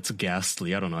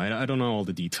ghastly. I don't know. I don't know all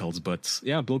the details, but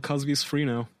yeah, Bill Cosby is free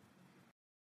now.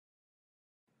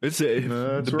 It's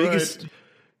the biggest.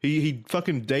 He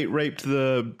fucking date raped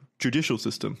the judicial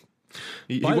system.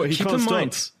 He keep can't in stop.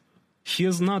 mind, he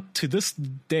has not, to this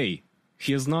day,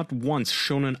 he has not once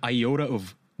shown an iota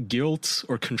of guilt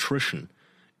or contrition.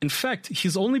 In fact,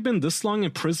 he's only been this long in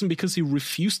prison because he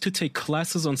refused to take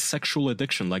classes on sexual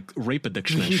addiction, like rape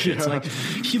addiction and shit. Like,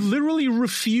 he literally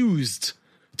refused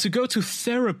to go to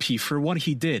therapy for what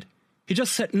he did. He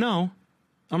just said, no,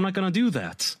 I'm not going to do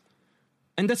that.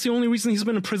 And that's the only reason he's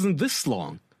been in prison this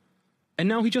long. And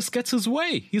now he just gets his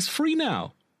way. He's free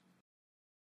now.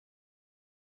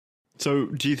 So,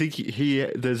 do you think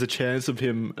there's a chance of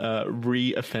him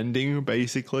re-offending,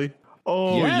 basically?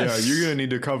 Oh, yes. Yeah, you're going to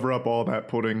need to cover up all that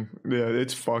pudding. Yeah,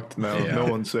 it's fucked now. Yeah. No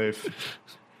one's safe.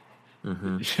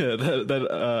 Mm-hmm. Yeah,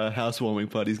 that housewarming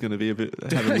party's going to be have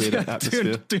a weird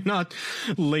atmosphere. Do not,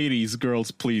 ladies, girls,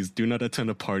 please, do not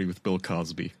attend a party with Bill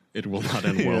Cosby. It will not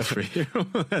end well for you.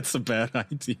 That's a bad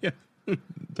idea.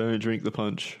 Don't drink the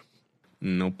punch.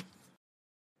 Nope.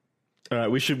 All right,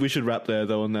 we should wrap there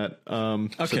though on that.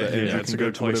 Okay, so that Andrew it's can a go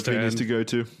good to place whatever to he needs end. to go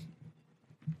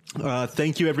to.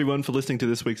 Thank you everyone for listening to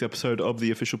this week's episode of the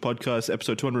official podcast,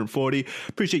 episode 240.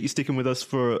 Appreciate you sticking with us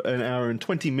for an hour and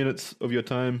 20 minutes of your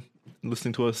time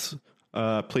listening to us.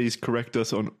 Please correct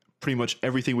us on pretty much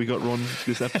everything we got wrong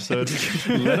this episode.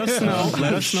 Let us know.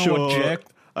 Let us know what Jack.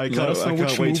 I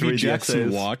can't wait to read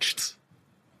Jackson the watched.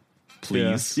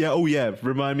 Please. Yeah. Oh yeah.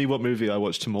 Remind me what movie I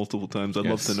watched multiple times. I'd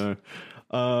love to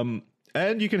know.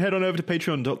 And you can head on over to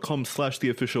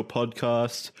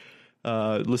patreon.com/theofficialpodcast.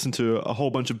 Listen to a whole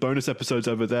bunch of bonus episodes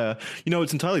over there. You know,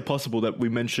 it's entirely possible that we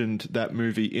mentioned that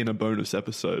movie in a bonus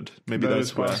episode. Maybe That that's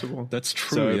is possible. That's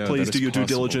true. So yeah, please that do is your due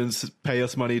possible. diligence. Pay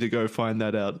us money to go find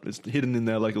that out. It's hidden in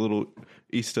there like a little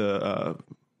Easter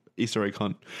egg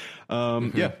hunt.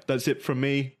 Yeah, that's it from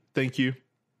me. Thank you.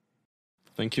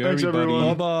 Thank you, Thanks, everybody.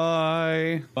 everyone.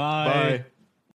 Bye-bye. Bye. Bye.